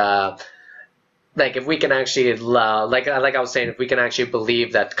actually, like I was saying, if we can actually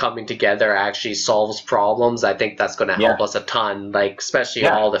believe that coming together actually solves problems, I think that's going to help us a ton, especially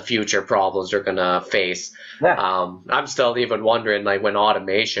all the future problems we're going to face. Yeah. I'm still even wondering, when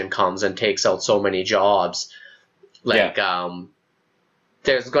automation comes and takes out so many jobs, there's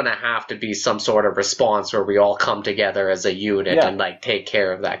going to have to be some sort of response where we all come together as a unit and take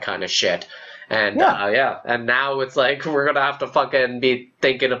care of that kind of shit. And and now it's we're gonna have to fucking be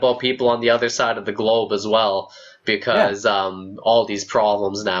thinking about people on the other side of the globe as well, because all these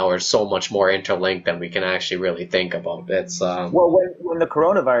problems now are so much more interlinked than we can actually really think about. It's well, when the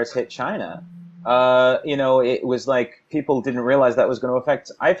coronavirus hit China, it was like people didn't realize that was going to affect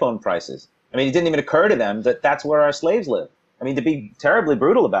iPhone prices. I mean, it didn't even occur to them that that's where our slaves live. I mean, to be terribly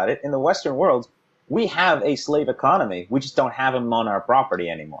brutal about it, in the Western world, we have a slave economy. We just don't have them on our property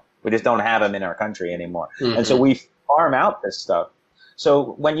anymore. We just don't have them in our country anymore. Mm-hmm. And so we farm out this stuff.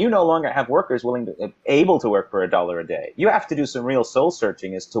 So when you no longer have workers able to work for $1 a day, you have to do some real soul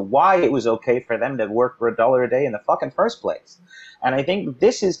searching as to why it was okay for them to work for $1 a day in the fucking first place. And I think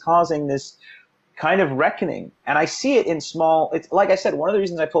this is causing this kind of reckoning. And I see it in small, it's like I said, one of the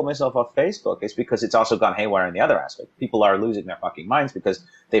reasons I pulled myself off Facebook is because it's also gone haywire in the other aspect. People are losing their fucking minds because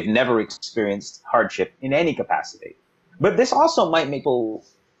they've never experienced hardship in any capacity. But this also might make people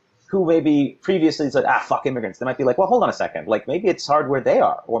who maybe previously said, fuck immigrants, they might be like, well, hold on a second. Maybe it's hard where they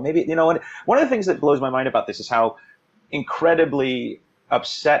are. Or maybe, and one of the things that blows my mind about this is how incredibly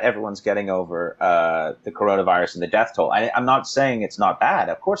upset everyone's getting over the coronavirus and the death toll. I'm not saying it's not bad.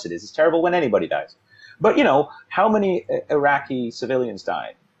 Of course it is. It's terrible when anybody dies. But, how many Iraqi civilians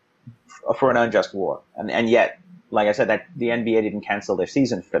died for an unjust war? And yet, like I said, that the NBA didn't cancel their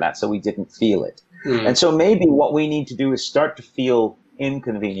season for that, so we didn't feel it. Mm. And so maybe what we need to do is start to feel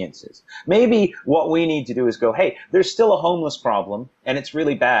inconveniences. Maybe what we need to do is go, hey, there's still a homeless problem, and it's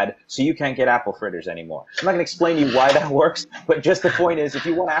really bad, so you can't get apple fritters anymore. I'm not going to explain to you why that works, but just the point is, if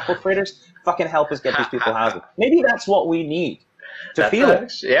you want apple fritters, fucking help us get these people housing. Maybe that's what we need to feel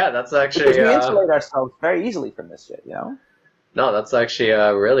it. Yeah, that's actually... Because we insulate ourselves very easily from this shit, you know? No, that's actually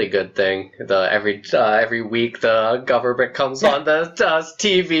a really good thing. Every week the government comes on the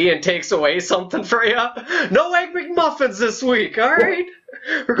TV and takes away something for you. No Egg McMuffins this week, all right?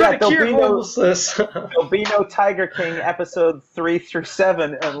 We're going to cure homelessness. There'll be no Tiger King episode 3 through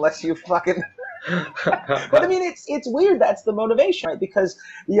 7 unless you fucking... But I mean, it's weird. That's the motivation, right? Because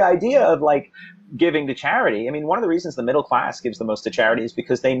the idea of like giving to charity, I mean, one of the reasons the middle class gives the most to charity is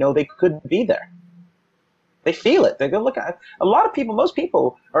because they know they couldn't be there. They feel it. They go, look, a lot of people, most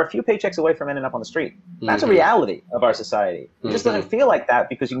people are a few paychecks away from ending up on the street. That's a reality of our society. It just doesn't feel like that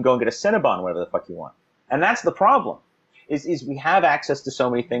because you can go and get a Cinnabon, whatever the fuck you want. And that's the problem, is we have access to so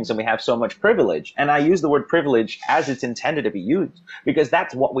many things and we have so much privilege. And I use the word privilege as it's intended to be used because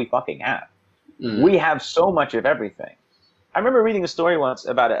that's what we fucking have. We have so much of everything. I remember reading a story once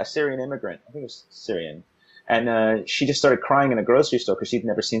about a Syrian immigrant. I think it was Syrian. And she just started crying in a grocery store because she'd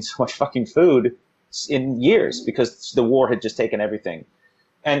never seen so much fucking food in years because the war had just taken everything.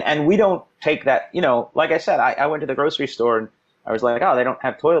 And we don't take that, you know, like I said, I went to the grocery store and I was like, oh, they don't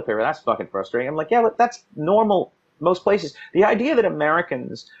have toilet paper. That's fucking frustrating. I'm like, yeah, but that's normal most places. The idea that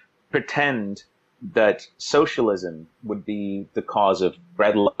Americans pretend that socialism would be the cause of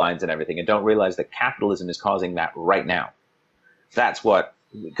bread lines and everything and don't realize that capitalism is causing that right now. That's what,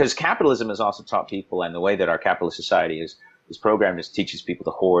 because capitalism has also taught people, and the way that our capitalist society is programmed is teaches people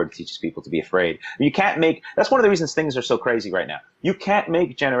to hoard, teaches people to be afraid. You can't make, that's one of the reasons things are so crazy right now. You can't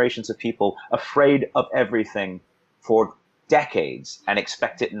make generations of people afraid of everything for decades and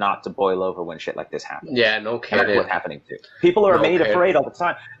expect it not to boil over when shit like this happens. Yeah, no kidding. That's what's happening too. People are made afraid all the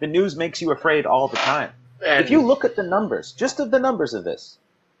time. The news makes you afraid all the time. And if you look at the numbers, just of the numbers of this,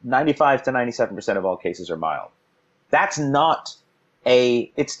 95 to 97% of all cases are mild. That's not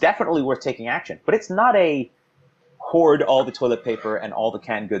it's definitely worth taking action, but it's not a hoard all the toilet paper and all the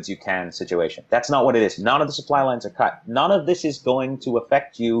canned goods you can situation. That's not what it is. None of the supply lines are cut. None of this is going to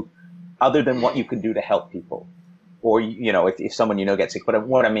affect you other than what you can do to help people. Or, you know, if someone you know gets sick. But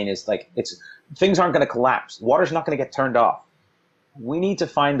what I mean is, like, things aren't going to collapse. Water's not going to get turned off. We need to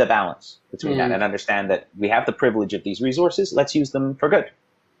find the balance between that and understand that we have the privilege of these resources. Let's use them for good,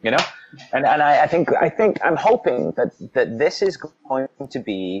 you know? And I think I'm hoping that this is going to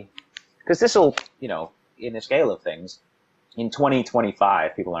be, because this will, you know, in the scale of things, in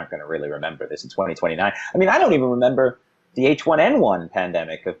 2025, people aren't going to really remember this. In 2029, I mean, I don't even remember the H1N1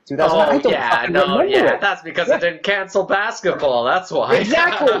 pandemic of 2009. Oh, that's because it didn't cancel basketball. That's why.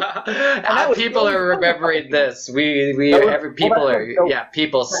 Exactly. And people are remembering this.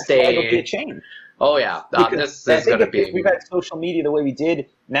 People stay. Oh yeah, this is going to be. If we've had social media the way we did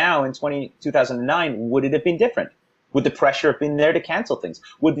now in 2009, would it have been different? Would the pressure have been there to cancel things?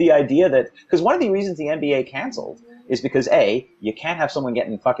 Would the idea that, because one of the reasons the NBA canceled is because A, you can't have someone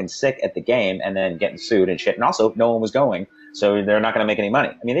getting fucking sick at the game and then getting sued and shit, and also no one was going, so they're not going to make any money.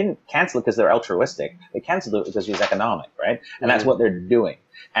 I mean, they didn't cancel it because they're altruistic. They canceled it because it was economic, right? And that's what they're doing.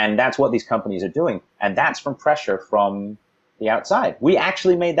 And that's what these companies are doing. And that's from pressure from the outside. We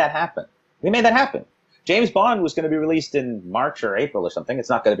actually made that happen. We made that happen. James Bond was going to be released in March or April or something. It's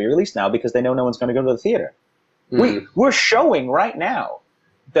not going to be released now because they know no one's going to go to the theater. We're showing right now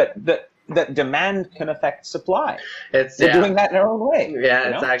that demand can affect supply. We're doing that in our own way. Yeah,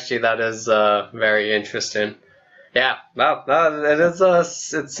 you know? That is very interesting. Yeah, well, it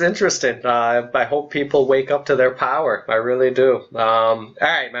is. It's interesting. I hope people wake up to their power. I really do. All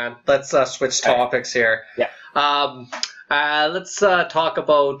right, man. Let's switch topics here. Yeah. Let's talk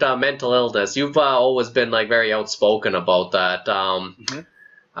about mental illness. You've always been like very outspoken about that.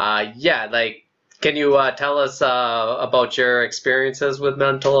 Can you tell us about your experiences with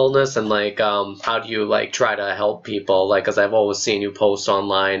mental illness and like how do you like try to help people? Like, because I've always seen you post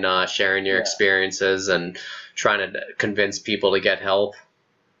online sharing your experiences and trying to convince people to get help.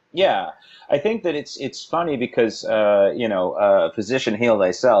 Yeah, I think that it's funny because physician heal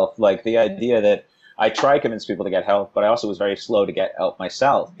thyself. Like the idea that I try to convince people to get help, but I also was very slow to get help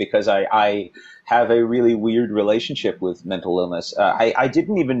myself because I have a really weird relationship with mental illness. I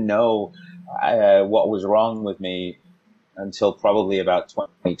didn't even know what was wrong with me until probably about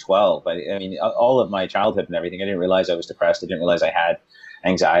 2012. I mean, all of my childhood and everything, I didn't realize I was depressed. I didn't realize I had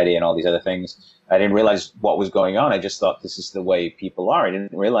anxiety and all these other things. I didn't realize what was going on. I just thought this is the way people are. I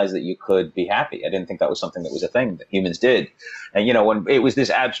didn't realize that you could be happy. I didn't think that was something that was a thing that humans did. And, you know, when it was this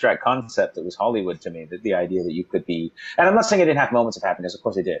abstract concept that was Hollywood to me, that the idea that you could be, and I'm not saying I didn't have moments of happiness, of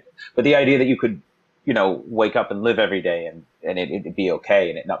course I did, but the idea that you could, you know, wake up and live every day and it'd be okay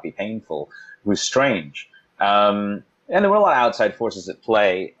and it not be painful was strange. And there were a lot of outside forces at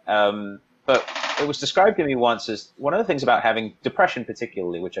play. But it was described to me once as one of the things about having depression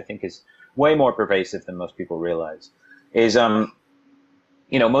particularly, which I think is way more pervasive than most people realize, is,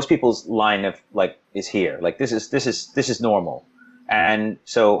 you know, most people's line of like is here. Like this is normal. And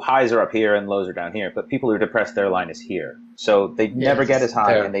so highs are up here and lows are down here, but people who are depressed, their line is here. So they never get as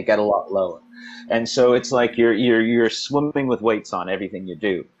high and they get a lot lower. And so it's like you're swimming with weights on everything you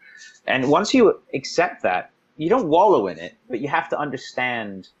do. And once you accept that, you don't wallow in it, but you have to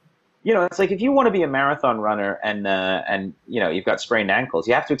understand, you know, it's like if you want to be a marathon runner and you know, you've got sprained ankles,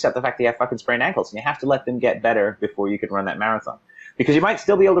 you have to accept the fact that you have fucking sprained ankles and you have to let them get better before you can run that marathon. Because you might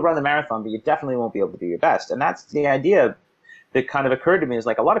still be able to run the marathon, but you definitely won't be able to do your best. And that's the idea that kind of occurred to me, is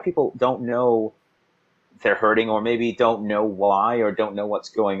like a lot of people don't know they're hurting, or maybe don't know why, or don't know what's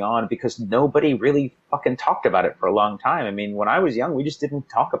going on because nobody really fucking talked about it for a long time. I mean, when I was young, we just didn't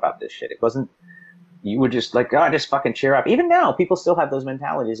talk about this shit. It wasn't, you were just like, oh, just fucking cheer up. Even now, people still have those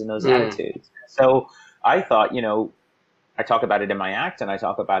mentalities and those attitudes. So I thought, you know, I talk about it in my act and I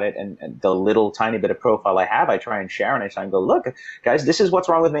talk about it and the little tiny bit of profile I have, I try and share and I try and go, look, guys, this is what's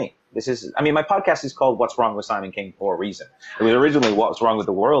wrong with me. This is, I mean, my podcast is called What's Wrong with Simon King for a reason. It was originally What's Wrong with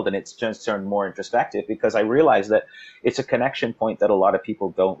the World, and it's just turned more introspective because I realized that it's a connection point that a lot of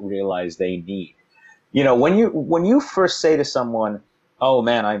people don't realize they need. You know, when you first say to someone, oh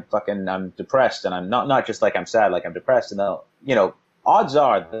man, I'm depressed, and I'm not just like I'm sad, like I'm depressed, and they'll, you know, odds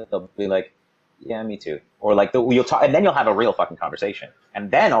are that they'll be like, yeah, me too. Or like you'll talk, and then you'll have a real fucking conversation.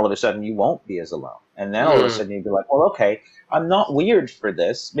 And then all of a sudden you won't be as alone. And then all of a sudden you'll be like, well, okay, I'm not weird for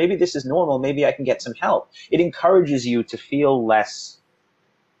this. Maybe this is normal. Maybe I can get some help. It encourages you to feel less,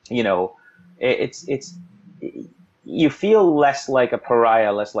 you know, you feel less like a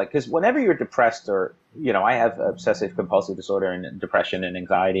pariah, less like, because whenever you're depressed, or, you know, I have obsessive compulsive disorder and depression and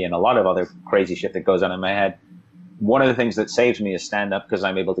anxiety and a lot of other crazy shit that goes on in my head. One of the things that saves me is stand up, because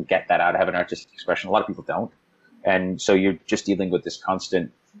I'm able to get that out, have an artistic expression. A lot of people don't. And so you're just dealing with this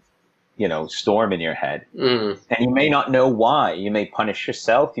constant, you know, storm in your head. And you may not know why. You may punish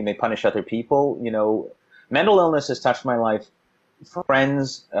yourself. You may punish other people. You know, mental illness has touched my life.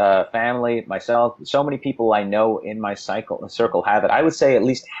 Friends, family, myself, so many people I know in my circle have it. I would say at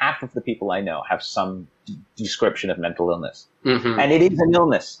least half of the people I know have some description of mental illness. And it is an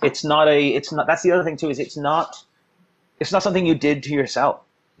illness. It's not, that's the other thing too, is it's not something you did to yourself.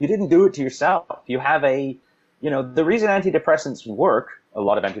 You didn't do it to yourself. You have the reason antidepressants work, a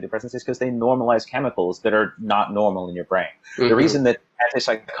lot of antidepressants, is because they normalize chemicals that are not normal in your brain. The reason that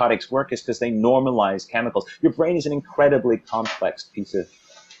antipsychotics work is because they normalize chemicals. Your brain is an incredibly complex piece of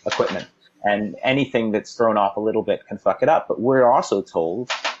equipment, and anything that's thrown off a little bit can fuck it up. But we're also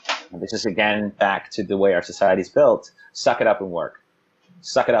told, and this is again back to the way our society's built, suck it up and work.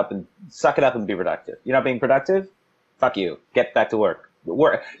 Suck it up and be productive. You're not being productive? Fuck you. Get back to work.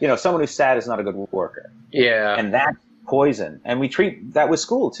 You know, someone who's sad is not a good worker. Yeah. And that's poison. And we treat that with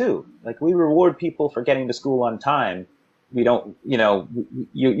school too. Like, we reward people for getting to school on time. We don't, you know,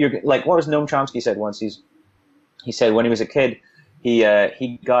 you're like, what was Noam Chomsky said once? He said when he was a kid,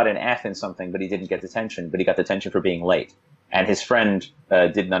 he got an F in something, but he didn't get detention, but he got detention for being late. And his friend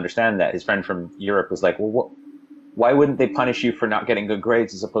didn't understand that. His friend from Europe was like, well, why wouldn't they punish you for not getting good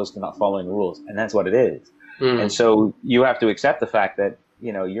grades as opposed to not following the rules? And that's what it is. And so you have to accept the fact that,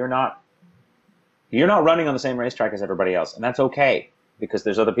 you know, you're not running on the same racetrack as everybody else. And that's okay, because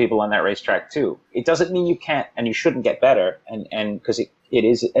there's other people on that racetrack too. It doesn't mean you can't and you shouldn't get better, and because it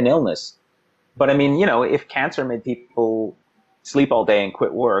is an illness. But I mean, you know, if cancer made people sleep all day and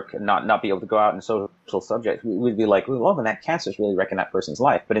quit work and not be able to go out and social subjects, we'd be like, well, then that cancer's really wrecking that person's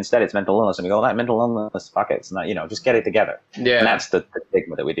life. But instead it's mental illness, and we go, that mental illness, fuck it, it's not, you know, just get it together. Yeah. And that's the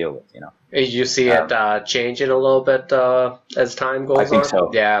stigma that we deal with, you know. You see it changing a little bit as time goes on? I think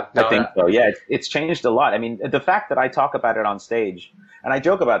so. Yeah. I think so. Yeah, it's changed a lot. I mean, the fact that I talk about it on stage, and I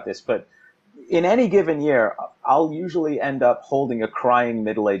joke about this, but in any given year, I'll usually end up holding a crying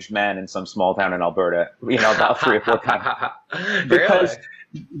middle-aged man in some small town in Alberta, you know, about 3 or 4 times. Because,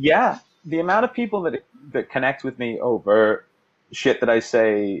 yeah, the amount of people that connect with me over shit that I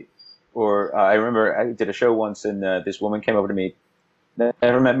say, or I remember I did a show once, and this woman came over to me,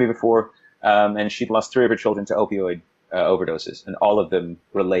 never met me before, and she'd lost 3 of her children to opioid overdoses, and all of them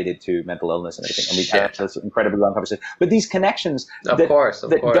related to mental illness and everything. And we had Shit. this incredibly long conversation. But these connections Of that course.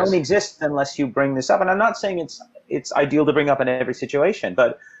 don't exist unless you bring this up. And I'm not saying it's ideal to bring up in every situation,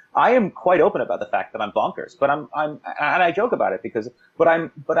 but I am quite open about the fact that I'm bonkers. But and I joke about it but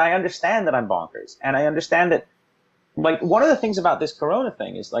I understand that I'm bonkers, and I understand that. Like, one of the things about this corona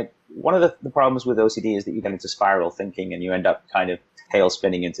thing is, like, one of the problems with OCD is that you get into spiral thinking and you end up kind of tail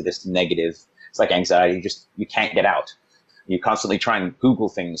spinning into this negative. It's like anxiety. You can't get out. You constantly try and Google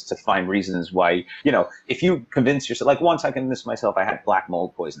things to find reasons why, if you convince yourself, like once I convinced myself I had black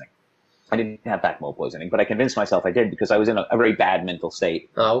mold poisoning. I didn't have black mold poisoning, but I convinced myself I did because I was in a very bad mental state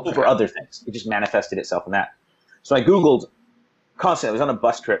over other things. It just manifested itself in that. So I Googled constantly. I was on a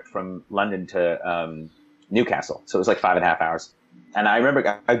bus trip from London to Newcastle. So it was like 5.5 hours. And I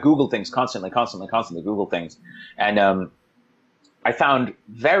remember I Googled things constantly Googled things. And I found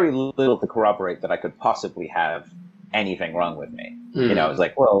very little to corroborate that I could possibly have anything wrong with me. I was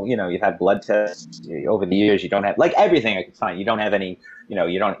like, well, you've had blood tests over the years. You don't have, like, everything I could find. You don't have any,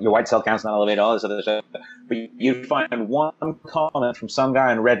 your white cell count's not elevated, all this other stuff. But you find one comment from some guy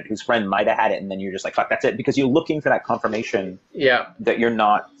on Reddit whose friend might have had it. And then you're just like, fuck, that's it. Because you're looking for that confirmation that you're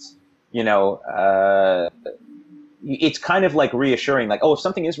not, it's kind of like reassuring, like, oh, if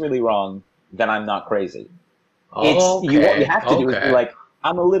something is really wrong, then I'm not crazy. What you have to do is be like,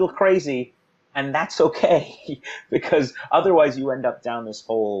 I'm a little crazy, and that's okay, because otherwise you end up down this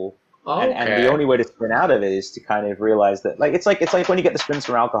hole. And the only way to spin out of it is to kind of realize that, like, it's like when you get the spins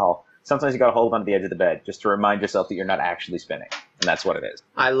from alcohol. Sometimes you got to hold onto the edge of the bed just to remind yourself that you're not actually spinning, and that's what it is.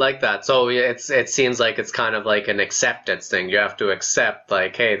 I like that. So it seems like it's kind of like an acceptance thing. You have to accept,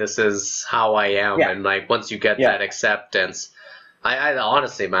 like, hey, this is how I am, and like once you get that acceptance, I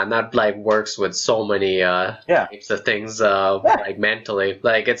honestly, man, that like works with so many types of things, like mentally.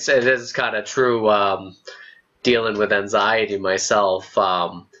 Like it is kind of true. Dealing with anxiety myself.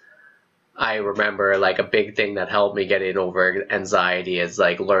 I remember like a big thing that helped me getting over anxiety is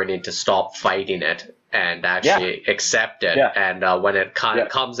like learning to stop fighting it and actually accept it. And when it kind of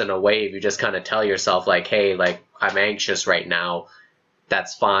comes in a wave, you just kind of tell yourself like, hey, like I'm anxious right now.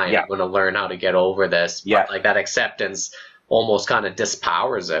 That's fine. I'm going to learn how to get over this. But like that acceptance almost kind of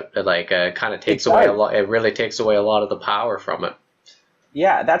dispowers it. It like kind of takes away a lot. It really takes away a lot of the power from it.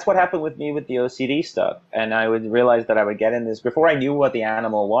 Yeah, that's what happened with me with the OCD stuff. And I would realize that I would get in this before I knew what the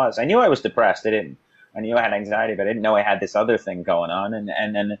animal was. I knew I was depressed. I knew I had anxiety, but I didn't know I had this other thing going on. And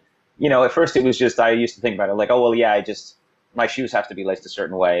then, at first it was just, I used to think about it like, oh, well, yeah, my shoes have to be laced a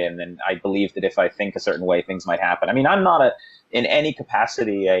certain way. And then I believe that if I think a certain way, things might happen. I mean, I'm not in any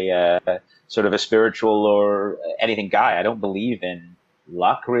capacity, a sort of a spiritual or anything guy. I don't believe in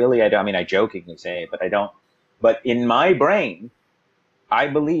luck, really. I jokingly say it, but I don't. But in my brain, I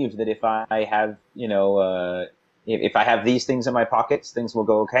believe that if I have, if I have these things in my pockets, things will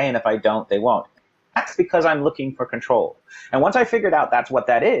go okay. And if I don't, they won't. That's because I'm looking for control. And once I figured out that's what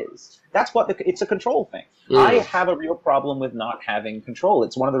that is, it's a control thing. I have a real problem with not having control.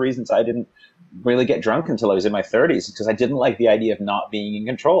 It's one of the reasons I didn't really get drunk until I was in my 30s, because I didn't like the idea of not being in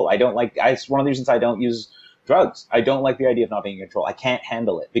control. It's one of the reasons I don't use drugs. I don't like the idea of not being in control. I can't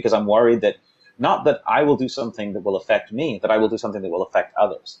handle it because I'm worried that not that I will do something that will affect me, that I will do something that will affect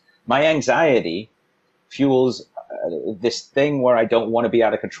others. My anxiety fuels this thing where I don't want to be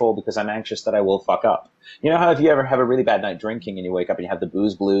out of control because I'm anxious that I will fuck up. You know how if you ever have a really bad night drinking and you wake up and you have the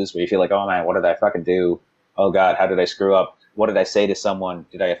booze blues where you feel like, oh man, what did I fucking do? Oh God, how did I screw up? What did I say to someone?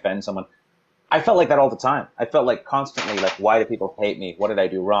 Did I offend someone? I felt like that all the time. I felt like constantly like, why do people hate me? What did I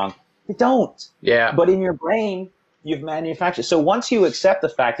do wrong? They don't. Yeah. But in your brain, you've manufactured. So once you accept the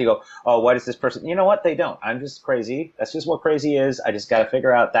fact, you go, oh, what is this person? You know what? They don't. I'm just crazy. That's just what crazy is. I just got to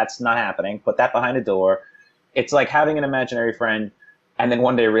figure out that's not happening. Put that behind a door. It's like having an imaginary friend and then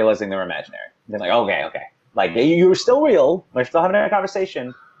one day realizing they're imaginary. Then like, okay. Like you're still real. We're still having a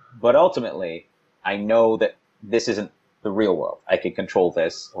conversation. But ultimately, I know that this isn't the real world. I can control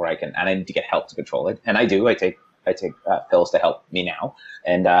this, and I need to get help to control it. And I do. I take pills to help me now.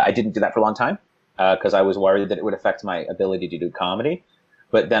 And I didn't do that for a long time. Because I was worried that it would affect my ability to do comedy.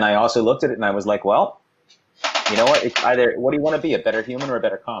 But then I also looked at it and I was like, well, you know what? It's either, what do you want to be, a better human or a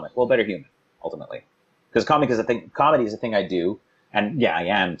better comic? Well, better human, ultimately. Because comedy is a thing I do. And yeah, I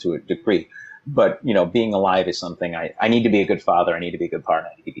am to a degree. But, being alive is something I need to be a good father. I need to be a good partner.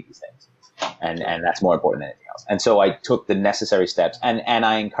 I need to be these things. And that's more important than anything else. And so I took the necessary steps and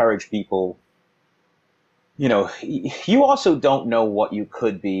I encourage people. You also don't know what you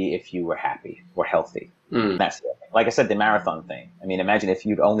could be if you were happy or healthy. That's the other thing. Like I said, the marathon thing. I mean, imagine if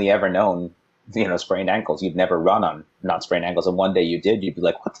you'd only ever known sprained ankles. You'd never run on not sprained ankles, and one day you did. You'd be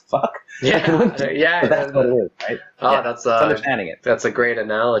like, "What the fuck?" Yeah, yeah. But that's what it is, right? Oh, yeah, that's understanding it. That's a great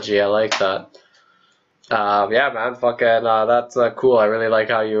analogy. I like that. Yeah, man, fucking, that's cool. I really like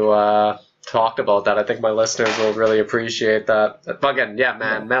how you talked about that. I think my listeners will really appreciate that. Fucking, yeah,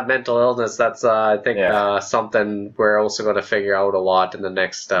 man, mental illness. That's I think something we're also going to figure out a lot in the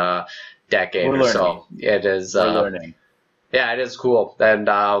next decade or so. It is. We're learning. Yeah, it is cool, and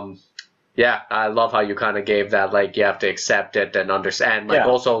yeah, I love how you kind of gave that, like, you have to accept it and understand, like,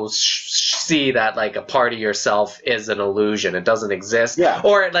 also see that, like, a part of yourself is an illusion. It doesn't exist. Yeah.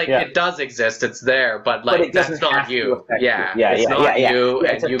 Or, like, it does exist. It's there, but, like, that's not you. Yeah. It's not you,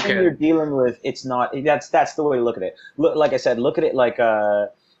 and you can... you're dealing with, it's not... That's the way to look at it. Like I said, look at it like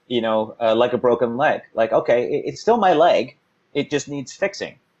like a broken leg. Like, okay, it's still my leg. It just needs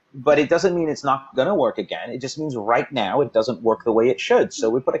fixing. But it doesn't mean it's not going to work again. It just means right now it doesn't work the way it should. So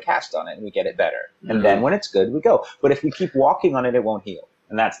we put a cast on it and we get it better. And then when it's good, we go. But if we keep walking on it, it won't heal.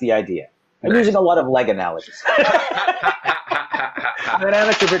 And that's the idea. I'm using a lot of leg analogies. I'm an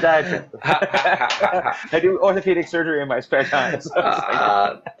amateur podiatrist. I do orthopedic surgery in my spare time. So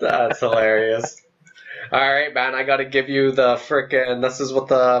that's hilarious. All right, man, I got to give you the frickin', this is what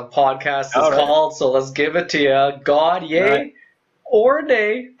the podcast is called, so let's give it to you. God, yay or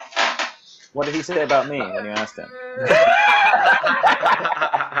nay. What did he say about me when you asked him?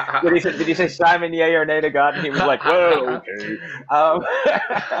 Did you say Simon, yay or nay to God? And he was like, whoa, okay.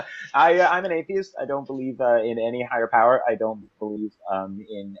 I'm an atheist. I don't believe in any higher power. I don't believe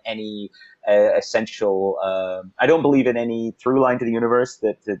in any essential... I don't believe in any through line to the universe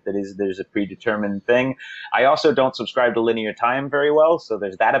there's a predetermined thing. I also don't subscribe to linear time very well, so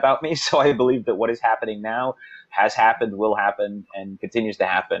there's that about me. So I believe that what is happening now has happened, will happen, and continues to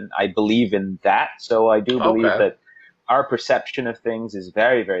happen. I believe in that, so I do believe that our perception of things is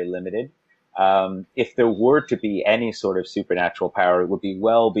very, very limited. If there were to be any sort of supernatural power, it would be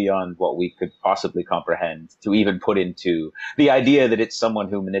well beyond what we could possibly comprehend to even put into the idea that it's someone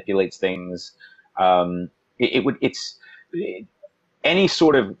who manipulates things. Any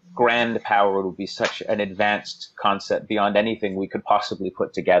sort of grand power would be such an advanced concept beyond anything we could possibly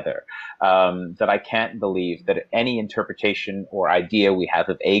put together, that I can't believe that any interpretation or idea we have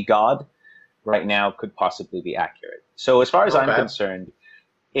of a god right now could possibly be accurate. So as far as I'm concerned,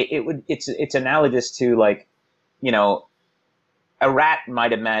 it's analogous to, like, a rat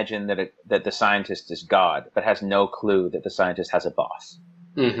might imagine that the scientist is God, but has no clue that the scientist has a boss.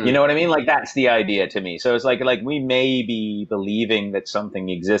 Mm-hmm. You know what I mean? Like, that's the idea to me. So it's like we may be believing that something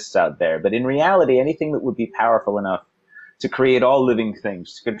exists out there, but in reality, anything that would be powerful enough to create all living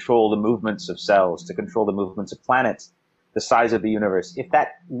things, to control the movements of cells, to control the movements of planets, the size of the universe, if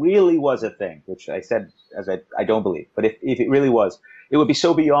that really was a thing, which I said as I don't believe, but if it really was, it would be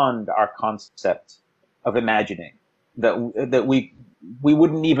so beyond our concept of imagining that we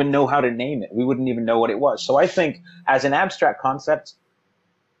wouldn't even know how to name it. We wouldn't even know what it was. So I think as an abstract concept,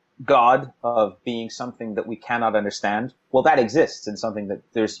 God of being something that we cannot understand, well, that exists in something that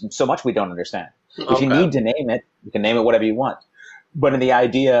there's so much we don't understand. If you need to name it, you can name it whatever you want. But in the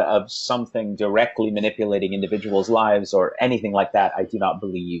idea of something directly manipulating individuals' lives or anything like that, I do not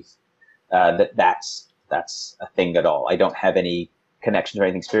believe that's a thing at all. I don't have any connection to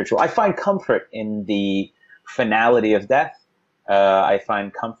anything spiritual. I find comfort in the finality of death. I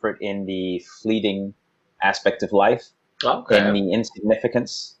find comfort in the fleeting aspect of life. In the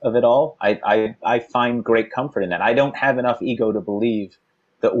insignificance of it all. I find great comfort in that. I don't have enough ego to believe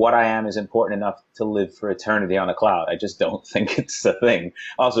that what I am is important enough to live for eternity on a cloud. I just don't think it's a thing.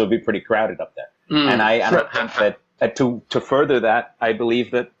 Also, it'd be pretty crowded up there. And I think that to further that, I believe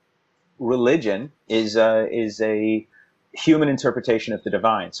that religion is a human interpretation of the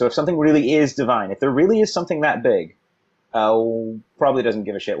divine. So if something really is divine, if there really is something that big, probably doesn't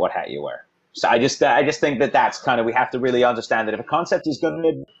give a shit what hat you wear. So I just think that that's kind of, we have to really understand that if a concept is going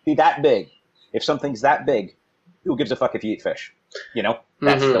to be that big, if something's that big, who gives a fuck if you eat fish?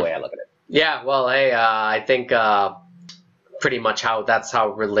 That's the way I look at it. Yeah, well, hey, I think pretty much that's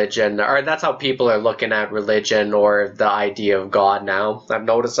how religion, or that's how people are looking at religion or the idea of God now. I've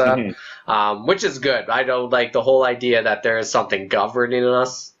noticed that, which is good. I don't like the whole idea that there is something governing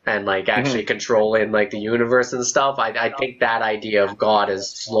us and like actually controlling like the universe and stuff. I think that idea of God is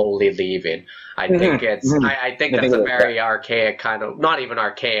slowly leaving. I think I think that's a very archaic kind of, not even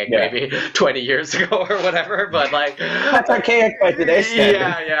archaic, maybe 20 years ago or whatever, but like that's archaic by today's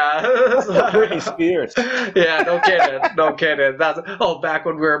standard. Yeah. Britney Spears. Yeah, no kidding. That's back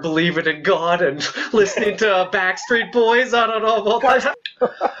when we were believing in God and listening to Backstreet Boys. I don't know about that.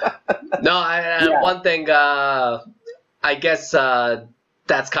 No, one thing, I guess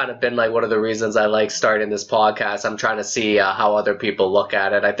that's kind of been like one of the reasons I like starting this podcast. I'm trying to see how other people look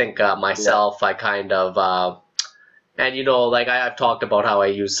at it. I think myself, I kind of, and like I've talked about how I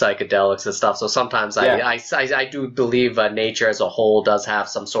use psychedelics and stuff. So sometimes I do believe nature as a whole does have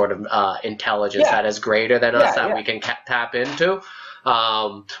some sort of intelligence that is greater than us that we can tap into.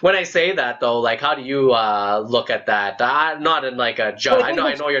 When I say that though, like, how do you look at that? Not in like a I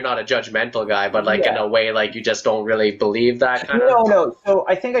know you're not a judgmental guy, but like in a way, like you just don't really believe that kind of. No. So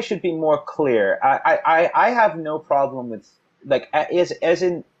I think I should be more clear. I have no problem with like as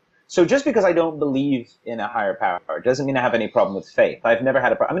in. So just because I don't believe in a higher power doesn't mean I have any problem with faith. I've never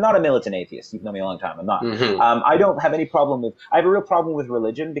had a problem. I'm not a militant atheist. You've known me a long time. I'm not. Mm-hmm. I don't have any problem with. I have a real problem with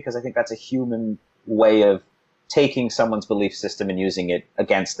religion because I think that's a human way of taking someone's belief system and using it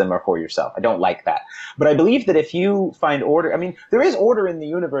against them or for yourself. I don't like that. But I believe that if you find order, I mean, there is order in the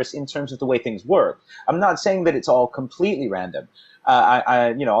universe in terms of the way things work. I'm not saying that it's all completely random.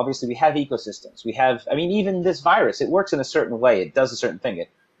 Obviously we have ecosystems. We have, I mean, even this virus, it works in a certain way. It does a certain thing.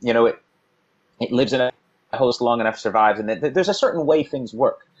 It lives in a host long enough, survives, and there's a certain way things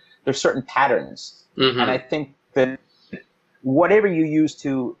work. There's certain patterns. Mm-hmm. And I think that whatever you use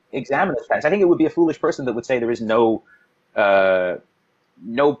to examine those patterns, I think it would be a foolish person that would say there is no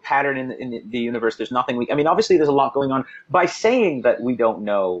pattern in the universe. There's nothing I mean, obviously there's a lot going on. By saying that we don't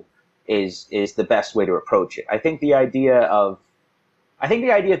know is the best way to approach it. I think the idea of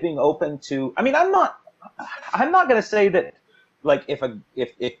being open to, I mean, I'm not going to say that, like, if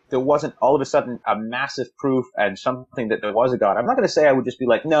there wasn't all of a sudden a massive proof and something that there was a God, I'm not going to say I would just be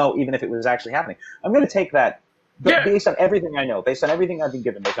like, no, even if it was actually happening. I'm going to take that. But based on everything I know, based on everything I've been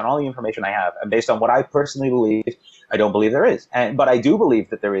given, based on all the information I have, and based on what I personally believe, I don't believe there is. But I do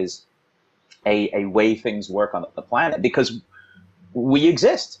believe that there is a way things work on the planet because we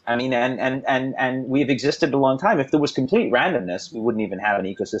exist. I mean, and we've existed a long time. If there was complete randomness, we wouldn't even have an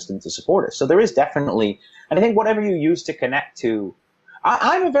ecosystem to support us. So there is definitely, and I think whatever you use to connect to,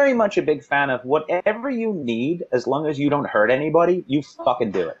 I'm very much a big fan of whatever you need, as long as you don't hurt anybody, you fucking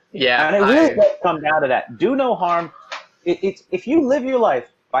do it. Yeah. And it really does come down to that. Do no harm. If you live your life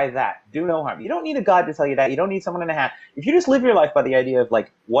by that, do no harm. You don't need a God to tell you that. You don't need someone in a hat. If you just live your life by the idea of,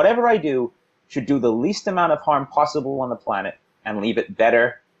 like, whatever I do should do the least amount of harm possible on the planet and leave it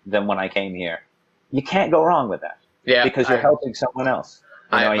better than when I came here, you can't go wrong with that. Yeah. Because you're helping someone else.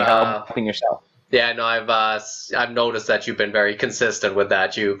 You're helping yourself. Yeah, no, I've noticed that you've been very consistent with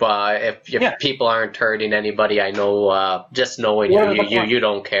that. If people aren't hurting anybody, I know, just knowing you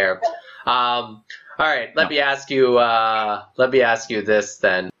don't care. All right, let me ask you this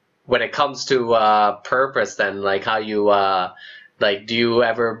then. When it comes to purpose, then, like, how you like, do you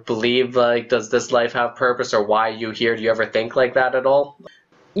ever believe, like, does this life have purpose, or why are you here? Do you ever think like that at all?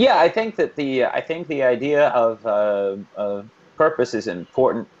 Yeah, I think that the idea of purpose is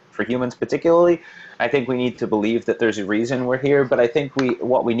important for humans particularly. I think we need to believe that there's a reason we're here, but I think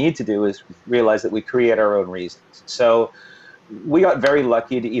what we need to do is realize that we create our own reasons. So we got very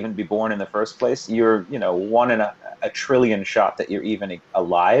lucky to even be born in the first place. You're, one in a trillion shot that you're even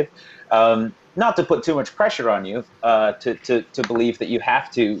alive. Not to put too much pressure on you to believe that you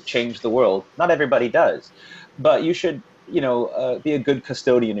have to change the world. Not everybody does, but you should, be a good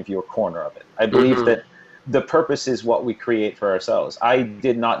custodian of your corner of it. I believe that the purpose is what we create for ourselves. I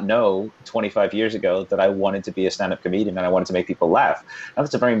did not know 25 years ago that I wanted to be a stand-up comedian and I wanted to make people laugh. Now,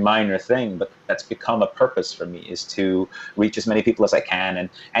 that's a very minor thing, but that's become a purpose for me, is to reach as many people as I can.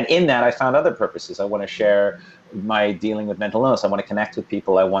 And in that, I found other purposes. I want to share my dealing with mental illness. I want to connect with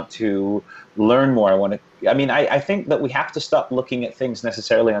people. I want to learn more. I think that we have to stop looking at things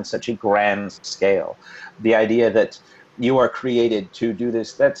necessarily on such a grand scale. The idea that you are created to do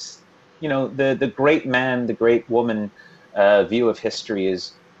this, that's, the great man, the great woman view of history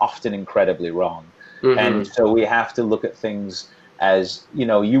is often incredibly wrong. Mm-hmm. And so we have to look at things as,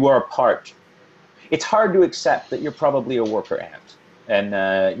 you are a part. It's hard to accept that you're probably a worker ant,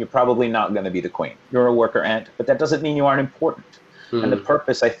 and you're probably not going to be the queen. You're a worker ant, but that doesn't mean you aren't important. Mm-hmm. And the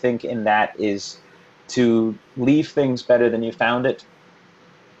purpose, I think, in that is to leave things better than you found it,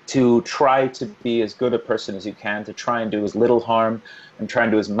 to try to be as good a person as you can, to try and do as little harm and try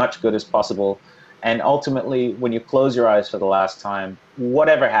and do as much good as possible. And ultimately, when you close your eyes for the last time,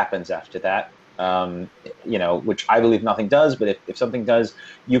 whatever happens after that, which I believe nothing does, but if something does,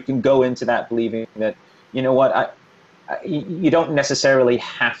 you can go into that believing that, you don't necessarily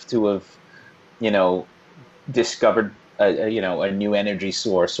have to have, discovered a new energy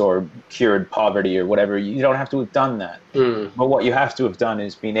source or cured poverty or whatever. You don't have to have done that. But what you have to have done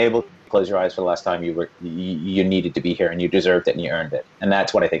is being able to close your eyes for the last time you needed to be here, and you deserved it and you earned it. And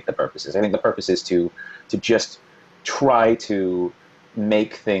that's what I think the purpose is. I think the purpose is to just try to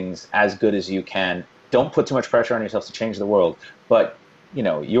make things as good as you can. Don't put too much pressure on yourself to change the world, but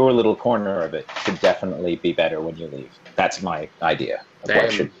your little corner of it should definitely be better when you leave. That's my idea of what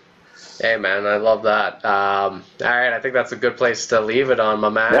it should be. Hey, man, I love that. All right, I think that's a good place to leave it on, my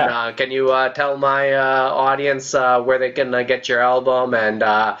man. Yeah. Can you tell my audience where they can get your album, and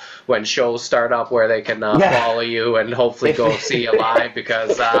when shows start up, where they can follow you and hopefully go see you live?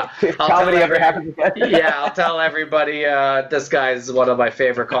 Because if comedy ever happens again. Yeah, I'll tell everybody this guy's one of my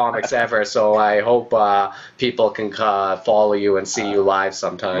favorite comics ever, so I hope people can follow you and see you live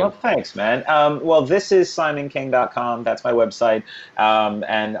sometime. Well, thanks, man. Well, this is SimonKing.com. That's my website.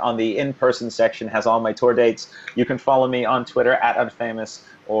 And on the in-person section has all my tour dates. You can follow me on Twitter @Unfamous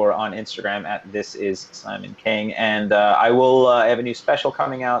or on Instagram @ThisIsSimonKing. And I will have a new special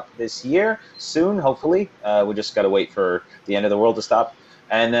coming out this year, soon, hopefully. We just got to wait for the end of the world to stop.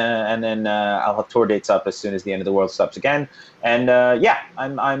 And then I'll have tour dates up as soon as the end of the world stops again. And I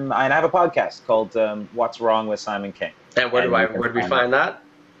have a podcast called What's Wrong with Simon King. And where do we find that?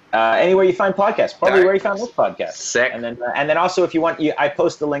 Anywhere you find podcasts, probably where you found this podcast. Sick. And then also, if you want, I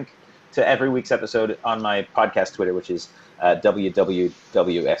post the link to every week's episode on my podcast Twitter, which is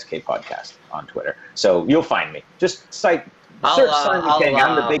WWWSK Podcast on Twitter. So you'll find me. Just search Simon King.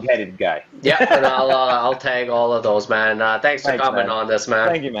 I'm the big-headed guy. Yeah, and I'll tag all of those, man. Thanks for coming on this, man.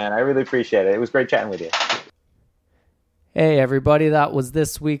 Thank you, man. I really appreciate it. It was great chatting with you. Hey, everybody. That was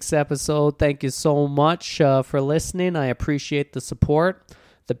this week's episode. Thank you so much for listening. I appreciate the support.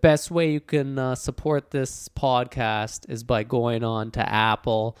 The best way you can support this podcast is by going on to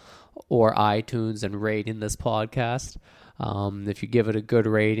Apple or iTunes and rating this podcast. If you give it a good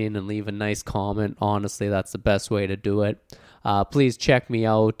rating and leave a nice comment, honestly, that's the best way to do it. Please check me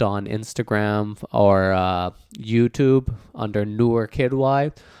out on Instagram or YouTube under Newer Kid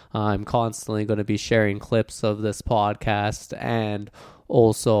Y. I'm constantly going to be sharing clips of this podcast and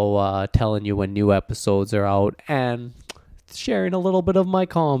also telling you when new episodes are out and sharing a little bit of my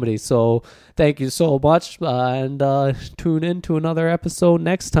comedy. So thank you so much, and tune in to another episode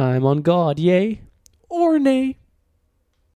next time on God, Yay or Nay.